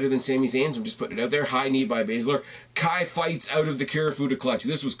 and it's better than Sami Zayn's. I'm just putting it out there. High knee by Baszler. Kai fights out of the Kirifuda clutch.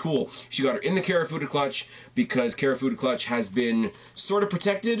 This was cool. She got her in the Kirifuda clutch because Kirifuda clutch has been sort of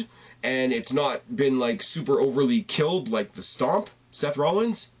protected, and it's not been like super overly killed like the Stomp, Seth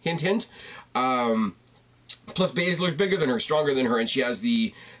Rollins, hint hint. Plus Baszler's bigger than her, stronger than her, and she has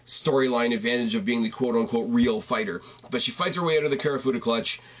the storyline advantage of being the quote-unquote real fighter. But she fights her way out of the Kirifuda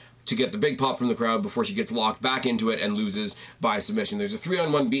clutch to get the big pop from the crowd before she gets locked back into it and loses by submission. There's a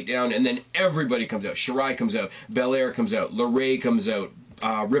 3-on-1 beatdown, and then everybody comes out. Shirai comes out, Belair comes out, LeRae comes out,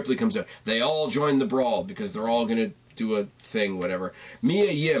 Ripley comes out. They all join the brawl because they're all going to do a thing, whatever.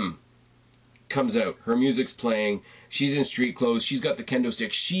 Mia Yim comes out. Her music's playing. She's in street clothes. She's got the kendo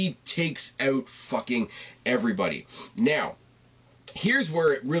stick. She takes out fucking everybody. Now, here's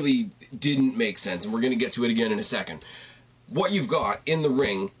where it really didn't make sense, and we're going to get to it again in a second. What you've got in the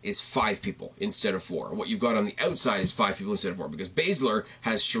ring is 5 people instead of 4. What you've got on the outside is 5 people instead of 4, because Baszler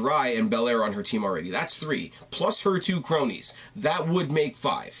has Shirai and Belair on her team already. That's 3, plus her 2 cronies. That would make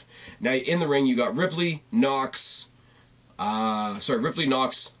 5. Now, in the ring, you got Ripley, Nox,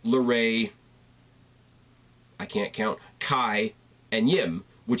 LeRae, I can't count, Kai, and Yim,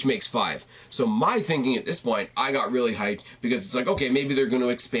 which makes 5. So my thinking at this point, I got really hyped because it's like, okay, maybe they're going to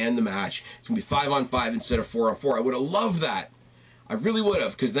expand the match. It's going to be 5-on-5 instead of 4-on-4. I would have loved that. I really would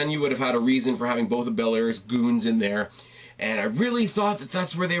have, because then you would have had a reason for having both of Belair's goons in there. And I really thought that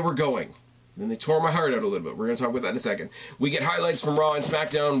that's where they were going. Then they tore my heart out a little bit. We're going to talk about that in a second. We get highlights from Raw and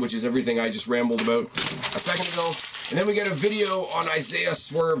SmackDown, which is everything I just rambled about a second ago. And then we get a video on Isaiah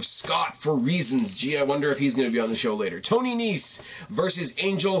Swerve Scott for reasons. Gee, I wonder if he's going to be on the show later. Tony Nese versus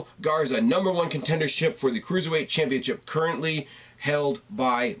Angel Garza. #1 contendership for the Cruiserweight Championship, currently held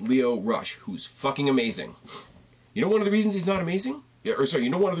by Lio Rush, who's fucking amazing. You know one of the reasons he's not amazing? you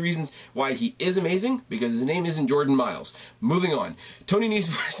know one of the reasons why he is amazing? Because his name isn't Jordan Miles. Moving on. Tony Nese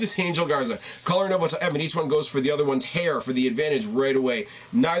versus Angel Garza. Collar and elbow to Evan. Each one goes for the other one's hair for the advantage right away.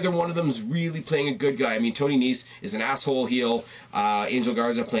 Neither one of them is really playing a good guy. I mean, Tony Nese is an asshole heel. Angel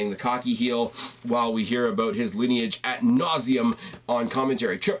Garza playing the cocky heel, while we hear about his lineage at nauseum on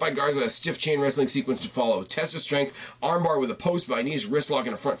commentary. Trip by Garza, a stiff chain wrestling sequence to follow. Test of strength, armbar with a post by Nese, wrist lock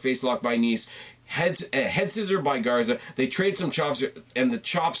and a front face lock by Nese. Head scissor by Garza. They trade some chops, and the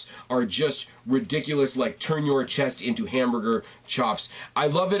chops are just ridiculous, like turn your chest into hamburger chops. I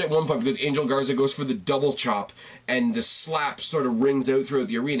love it at one point because Angel Garza goes for the double chop, and the slap sort of rings out throughout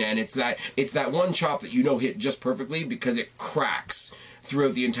the arena, and it's that one chop that you know hit just perfectly because it cracks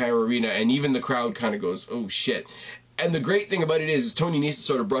throughout the entire arena, and even the crowd kind of goes, oh shit. And the great thing about it is Tony Nese is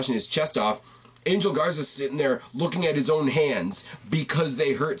sort of brushing his chest off. Angel Garza's sitting there looking at his own hands because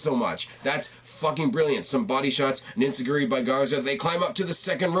they hurt so much. That's fucking brilliant. Some body shots, an enziguri by Garza. They climb up to the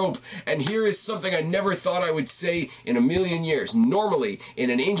second rope, and here is something I never thought I would say in a million years. Normally,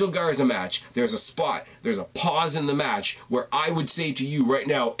 in an Angel Garza match, there's a spot, there's a pause in the match where I would say to you right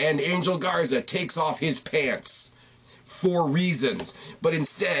now, and Angel Garza takes off his pants for reasons. But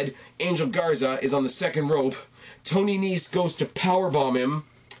instead, Angel Garza is on the second rope. Tony Nese goes to powerbomb him.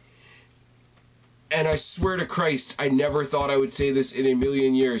 And I swear to Christ, I never thought I would say this in a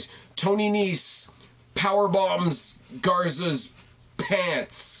million years. Tony Nese powerbombs Garza's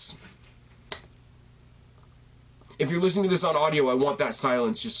pants. If you're listening to this on audio, I want that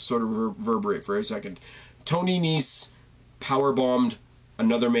silence just to sort of reverberate for a second. Tony Nese powerbombed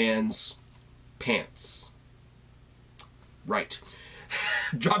another man's pants. Right.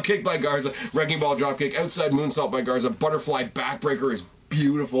 Dropkick by Garza. Wrecking ball dropkick. Outside moonsault by Garza. Butterfly backbreaker is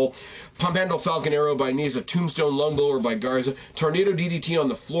beautiful. Pump handle Falcon Arrow by Nese. A tombstone lung blower by Garza. Tornado DDT on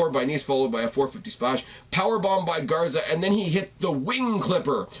the floor by Nese, followed by a 450 splash. Powerbomb by Garza, and then he hit the wing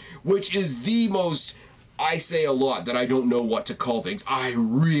clipper, which is the most... I say a lot that I don't know what to call things. I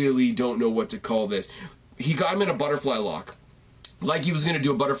really don't know what to call this. He got him in a butterfly lock, like he was going to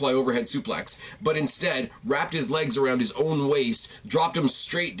do a butterfly overhead suplex, but instead wrapped his legs around his own waist, dropped him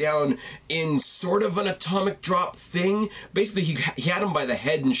straight down in sort of an atomic drop thing. Basically, he had him by the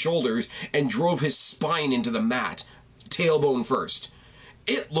head and shoulders and drove his spine into the mat, tailbone first.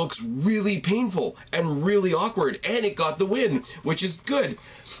 It looks really painful and really awkward, and it got the win, which is good.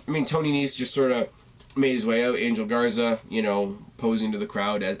 I mean, Tony Nese just sort of made his way out. Angel Garza, you know, posing to the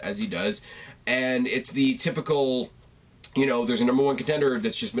crowd as he does. And it's the typical... You know, there's a number one contender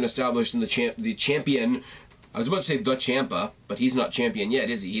that's just been established in the champion. I was about to say the Ciampa, but he's not champion yet,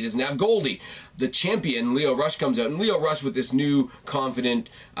 is he? He doesn't have Goldie. The champion, Lio Rush, comes out, and Lio Rush with this new confident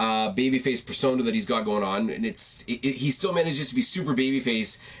babyface persona that he's got going on, and he still manages to be super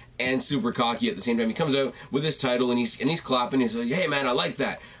babyface and super cocky at the same time. He comes out with his title, and he's clapping. He's like, "Hey man, I like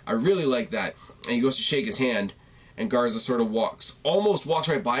that. I really like that." And he goes to shake his hand. And Garza sort of almost walks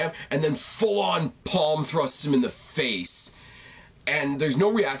right by him, and then full-on palm thrusts him in the face. And there's no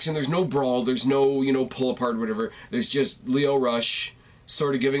reaction, there's no brawl, there's no, you know, pull apart or whatever. There's just Lio Rush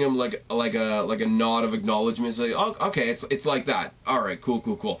sort of giving him like a nod of acknowledgement. It's like, oh, okay, it's like that. All right,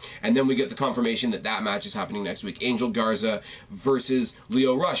 cool. And then we get the confirmation that match is happening next week. Angel Garza versus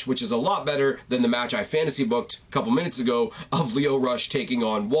Lio Rush, which is a lot better than the match I fantasy booked a couple minutes ago of Lio Rush taking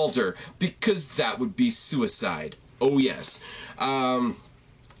on Walter, because that would be suicide. Oh yes.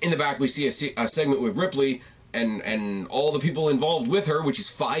 In the back we see a segment with Ripley and all the people involved with her, which is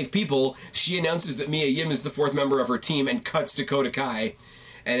 5 people. She announces that Mia Yim is the 4th member of her team and cuts Dakota Kai.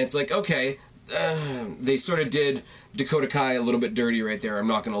 And it's like, okay, they sort of did Dakota Kai a little bit dirty right there, I'm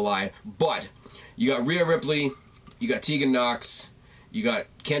not going to lie. But you got Rhea Ripley, you got Tegan Nox, you got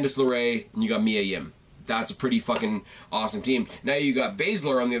Candice LeRae, and you got Mia Yim. That's a pretty fucking awesome team. Now you got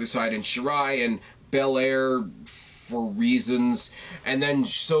BASZLER on the other side, and Shirai and Belair for reasons, and then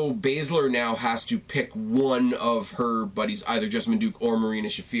so BASZLER now has to pick one of her buddies, either Jessamyn Duke or Marina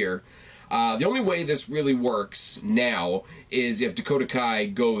Shafir. The only way this really works now is if Dakota Kai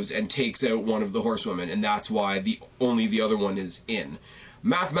goes and takes out one of the horsewomen, and that's why only the other one is in.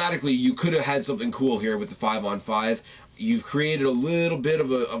 Mathematically, you could have had something cool here with the 5-on-5. You've created a little bit of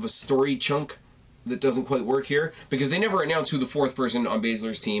a story chunk that doesn't quite work here, because they never announce who the 4th person on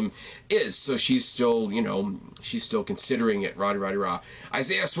BASZLER's team is, so she's still, you know, she's still considering it. Rah.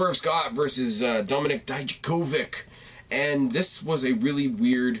 Isaiah Swerve Scott versus Dominik Dijakovic, and this was a really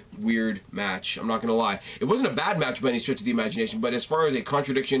weird match, I'm not gonna lie. It wasn't a bad match by any stretch of the imagination, but as far as a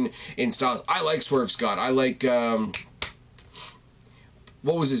contradiction in styles, I like Swerve Scott. I like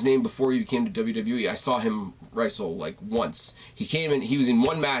what was his name before he became to WWE? I saw him wrestle like once. He came in, he was in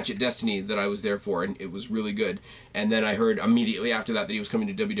one match at Destiny that I was there for, and it was really good. And then I heard immediately after that he was coming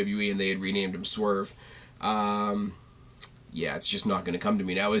to WWE, and they had renamed him Swerve. Yeah, it's just not going to come to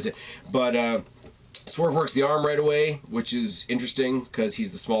me now, is it? But Swerve works the arm right away, which is interesting because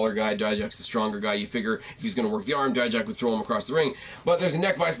he's the smaller guy. Dijak's the stronger guy. You figure if he's going to work the arm, Dijak would throw him across the ring. But there's a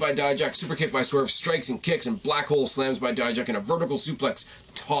neck vice by Dijak, super kick by Swerve, strikes and kicks, and black hole slams by Dijak, and a vertical suplex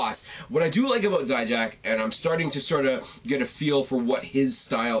toss. What I do like about Dijak, and I'm starting to sort of get a feel for what his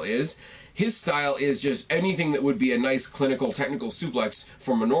style is, his style is just anything that would be a nice clinical technical suplex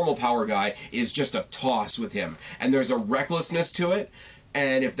from a normal power guy is just a toss with him. And there's a recklessness to it.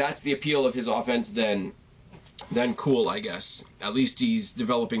 And if that's the appeal of his offense, then cool, I guess. At least he's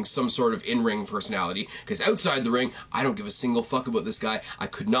developing some sort of in-ring personality. Because outside the ring, I don't give a single fuck about this guy. I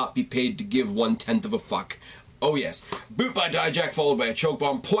could not be paid to give 1/10 of a fuck. Oh yes. Boot by Dijak followed by a choke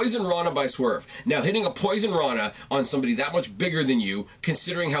bomb. Poison Rana by Swerve. Now hitting a Poison Rana on somebody that much bigger than you,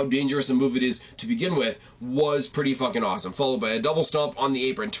 considering how dangerous a move it is to begin with, was pretty fucking awesome. Followed by a double stomp on the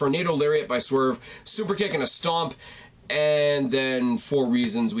apron. Tornado Lariat by Swerve. Super kick and a stomp. And then, for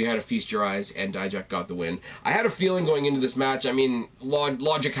reasons, we had to feast your eyes, and Dijak got the win. I had a feeling going into this match, I mean,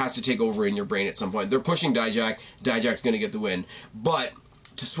 logic has to take over in your brain at some point. They're pushing Dijak. Dijak's going to get the win. But,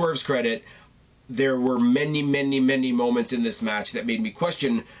 to Swerve's credit, there were many, many, many moments in this match that made me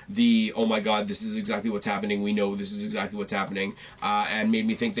question the, oh my god, this is exactly what's happening, we know this is exactly what's happening, and made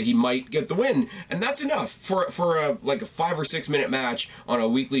me think that he might get the win. And that's enough for like a 5 or 6 minute match on a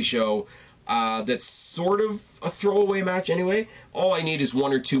weekly show. That's sort of a throwaway match anyway. All I need is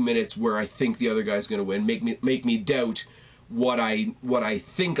 1 or 2 minutes where I think the other guy's going to win. Make me doubt what I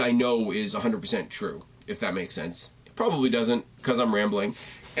think I know is 100% true, if that makes sense. It probably doesn't, because I'm rambling.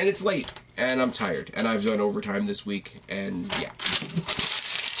 And it's late, and I'm tired, and I've done overtime this week, and yeah.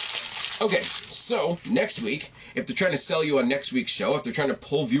 Okay, so, next week, if they're trying to sell you on next week's show, if they're trying to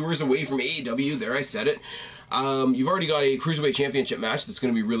pull viewers away from AEW, there I said it, you've already got a Cruiserweight Championship match that's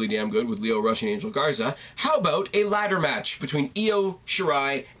going to be really damn good with Lio Rush and Angel Garza. How about a ladder match between Io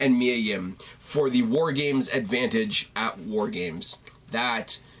Shirai and Mia Yim for the WARGAMES advantage at WARGAMES?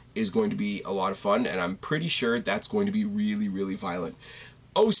 That is going to be a lot of fun, and I'm pretty sure that's going to be really, really violent.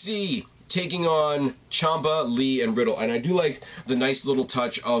 OC taking on Ciampa, Lee, and Riddle. And I do like the nice little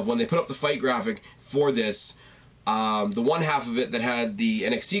touch of when they put up the fight graphic for this, the one half of it that had the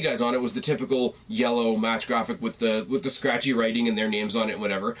NXT guys on it was the typical yellow match graphic with the scratchy writing and their names on it and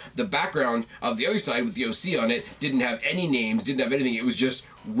whatever. The background of the other side with the OC on it didn't have any names, didn't have anything. It was just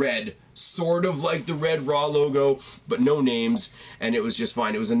red, sort of like the red Raw logo, but no names, and it was just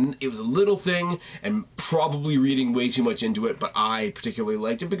fine. It was a little thing, and probably reading way too much into it, but I particularly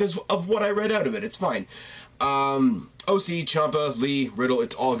liked it because of what I read out of it. It's fine. OC, Ciampa, Lee, Riddle,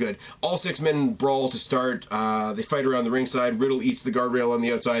 it's all good. All 6 men brawl to start. They fight around the ringside. Riddle eats the guardrail on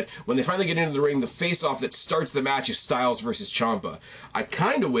the outside. When they finally get into the ring, the face-off that starts the match is Styles versus Ciampa. I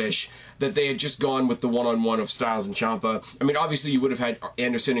kind of wish that they had just gone with the one-on-one of Styles and Ciampa. I mean, obviously you would have had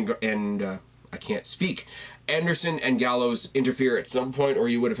Anderson and I can't speak. Anderson and Gallows interfere at some point, or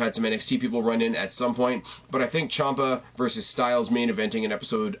you would have had some NXT people run in at some point. But I think Ciampa versus Styles main eventing an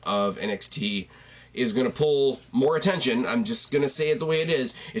episode of NXT is going to pull more attention. I'm just going to say it the way it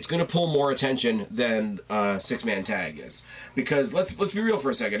is. It's going to pull more attention than a 6-man tag is. Because let's be real for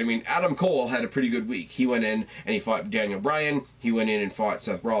a second. I mean, Adam Cole had a pretty good week. He went in and he fought Daniel Bryan. He went in and fought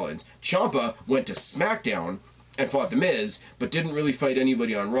Seth Rollins. Ciampa went to SmackDown and fought The Miz, but didn't really fight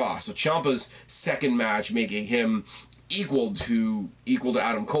anybody on Raw. So Ciampa's second match making him equal to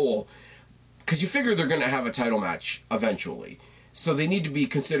Adam Cole, because you figure they're going to have a title match eventually. So they need to be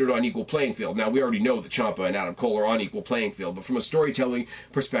considered on equal playing field. Now, we already know that Ciampa and Adam Cole are on equal playing field, but from a storytelling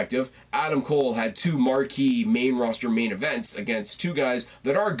perspective, Adam Cole had 2 marquee main roster main events against 2 guys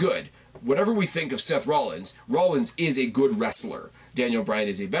that are good. Whatever we think of Seth Rollins, Rollins is a good wrestler. Daniel Bryan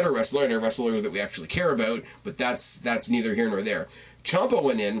is a better wrestler and a wrestler that we actually care about, but that's neither here nor there. Ciampa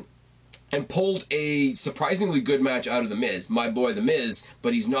went in and pulled a surprisingly good match out of The Miz. My boy The Miz,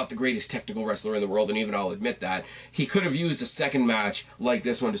 but he's not the greatest technical wrestler in the world, and even I'll admit that. He could have used a second match like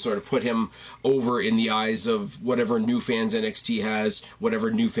this one to sort of put him over in the eyes of whatever new fans NXT has,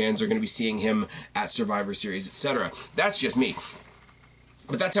 whatever new fans are going to be seeing him at Survivor Series, etc. That's just me.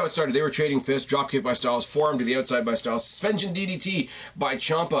 But that's how it started. They were trading fists, dropkick by Styles, forearm to the outside by Styles, suspension DDT by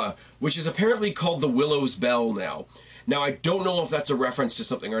Ciampa, which is apparently called the Willow's Bell now. Now, I don't know if that's a reference to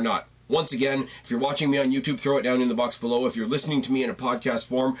something or not. Once again, if you're watching me on YouTube, throw it down in the box below. If you're listening to me in a podcast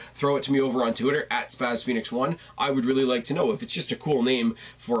form, throw it to me over on Twitter, at SpazPhoenix1. I would really like to know. If it's just a cool name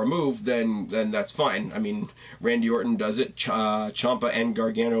for a move, then that's fine. I mean, Randy Orton does it. Ciampa and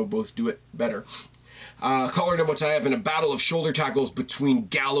Gargano both do it better. Collar double tie-up in a battle of shoulder tackles between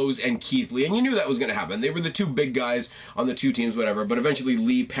Gallows and Keith Lee. And you knew that was going to happen. They were the two big guys on the two teams, whatever. But eventually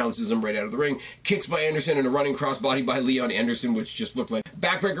Lee pounces him right out of the ring. Kicks by Anderson and a running crossbody by Lee on Anderson, which just looked like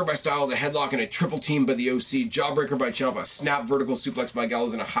backbreaker by Styles, a headlock and a triple team by the OC. Jawbreaker by Ciampa. Snap vertical suplex by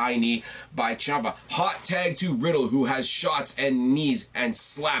Gallows and a high knee by Ciampa. Hot tag to Riddle, who has shots and knees and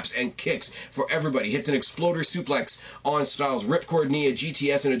slaps and kicks for everybody. Hits an exploder suplex on Styles. Ripcord knee, a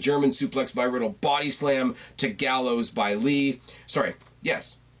GTS, and a German suplex by Riddle. Body slam to Gallows by Lee. Sorry,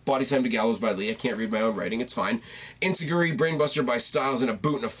 yes. Body slam to Gallows by Lee. I can't read my own writing. It's fine. Enzuigiri, brainbuster by Styles and a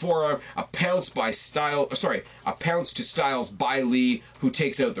boot and a forearm. A pounce by Styles. A pounce to Styles by Lee, who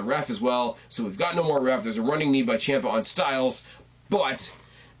takes out the ref as well. So we've got no more ref. There's a running knee by Ciampa on Styles, but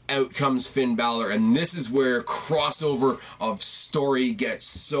out comes Finn Balor, and this is where crossover of story gets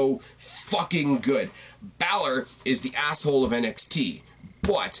so fucking good. Balor is the asshole of NXT,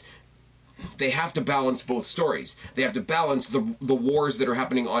 but they have to balance both stories. They have to balance the wars that are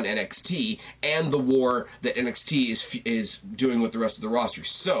happening on NXT and the war that NXT is doing with the rest of the roster.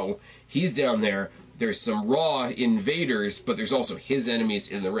 So he's down there. There's some Raw invaders, but there's also his enemies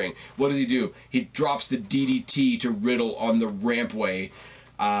in the ring. What does he do? He drops the DDT to Riddle on the rampway.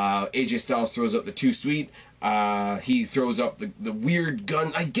 AJ Styles throws up the Too Sweet. He throws up the weird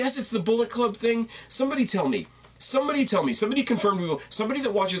gun. I guess it's the Bullet Club thing. Somebody tell me. Somebody tell me. Somebody confirm me. Somebody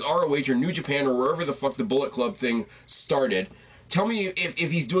that watches ROH or New Japan or wherever the fuck the Bullet Club thing started. Tell me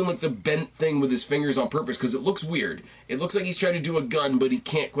if he's doing like the bent thing with his fingers on purpose, because it looks weird. It looks like he's trying to do a gun, but he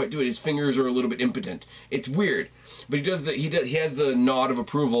can't quite do it. His fingers are a little bit impotent. It's weird, but he has the nod of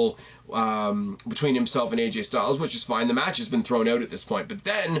approval between himself and AJ Styles, which is fine. The match has been thrown out at this point, but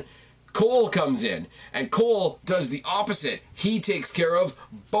then Cole comes in, and Cole does the opposite. He takes care of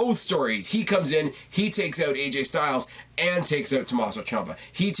both stories. He comes in, he takes out AJ Styles, and takes out Tommaso Ciampa.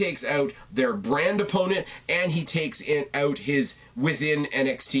 He takes out their brand opponent, and he takes out his within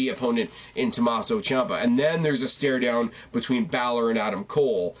NXT opponent in Tommaso Ciampa. And then there's a stare down between Balor and Adam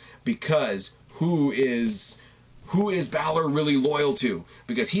Cole, because who is Balor really loyal to?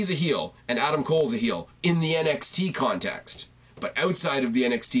 Because he's a heel, and Adam Cole's a heel in the NXT context. But outside of the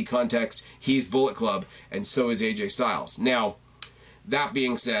NXT context, he's Bullet Club, and so is AJ Styles. Now, that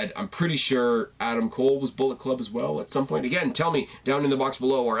being said, I'm pretty sure Adam Cole was Bullet Club as well at some point. Again, tell me down in the box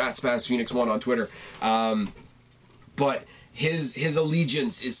below or at SpazPhoenix1 on Twitter. But his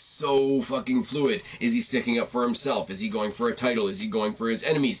allegiance is so fucking fluid. Is he sticking up for himself? Is he going for a title? Is he going for his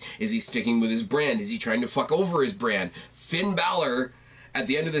enemies? Is he sticking with his brand? Is he trying to fuck over his brand? Finn Balor, at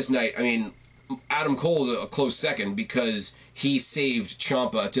the end of this night, I mean, Adam Cole's a close second because he saved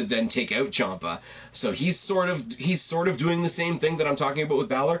Ciampa to then take out Ciampa. So he's sort of doing the same thing that I'm talking about with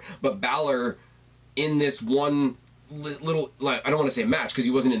Balor, but Balor in this one little, like, I don't want to say match because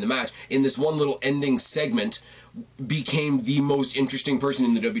he wasn't in the match, in this one little ending segment became the most interesting person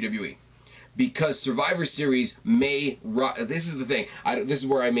in the WWE. Because Survivor Series this is the thing, this is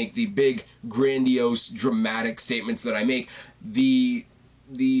where I make the big, grandiose, dramatic statements that I make.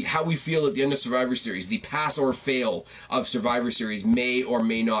 How we feel at the end of Survivor Series, the pass or fail of Survivor Series may or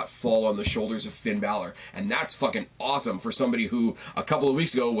may not fall on the shoulders of Finn Balor. And that's fucking awesome for somebody who a couple of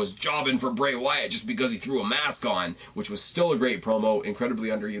weeks ago was jobbing for Bray Wyatt just because he threw a mask on, which was still a great promo, incredibly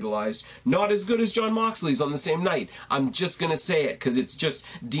underutilized. Not as good as Jon Moxley's on the same night. I'm just gonna say it because it's just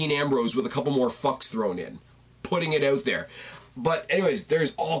Dean Ambrose with a couple more fucks thrown in. Putting it out there. But anyways,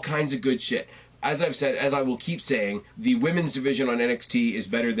 there's all kinds of good shit. As I've said, as I will keep saying, the women's division on NXT is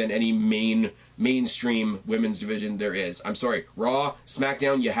better than any mainstream women's division there is. I'm sorry, Raw,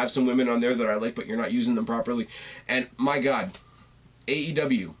 SmackDown, you have some women on there that I like, but you're not using them properly. And my God,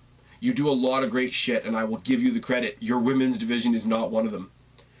 AEW, you do a lot of great shit, and I will give you the credit. Your women's division is not one of them.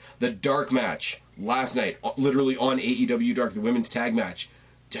 The Dark match last night, literally on AEW Dark, the women's tag match,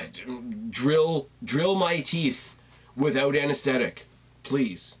 drill my teeth without anesthetic,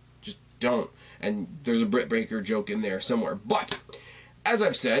 please. Just don't. And there's a Britt Baker joke in there somewhere. But as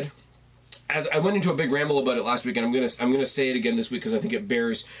I've said, as I went into a big ramble about it last week, and I'm gonna say it again this week because I think it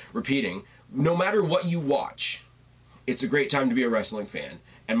bears repeating. No matter what you watch, it's a great time to be a wrestling fan.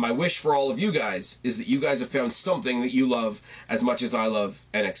 And my wish for all of you guys is that you guys have found something that you love as much as I love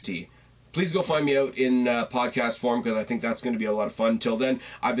NXT. Please go find me out in podcast form because I think that's going to be a lot of fun. Till then,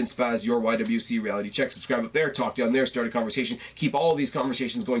 I've been Spaz, your YWC Reality Check. Subscribe up there, talk down there, start a conversation. Keep all of these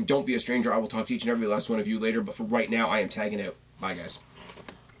conversations going. Don't be a stranger. I will talk to each and every last one of you later. But for right now, I am tagging out. Bye, guys.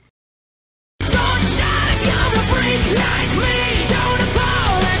 freak like me, don't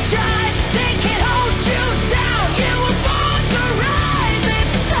apologize. They can't hold you down. You were born to rise.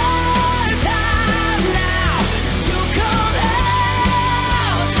 It's our time now to come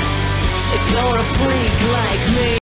out. If you're a freak like me.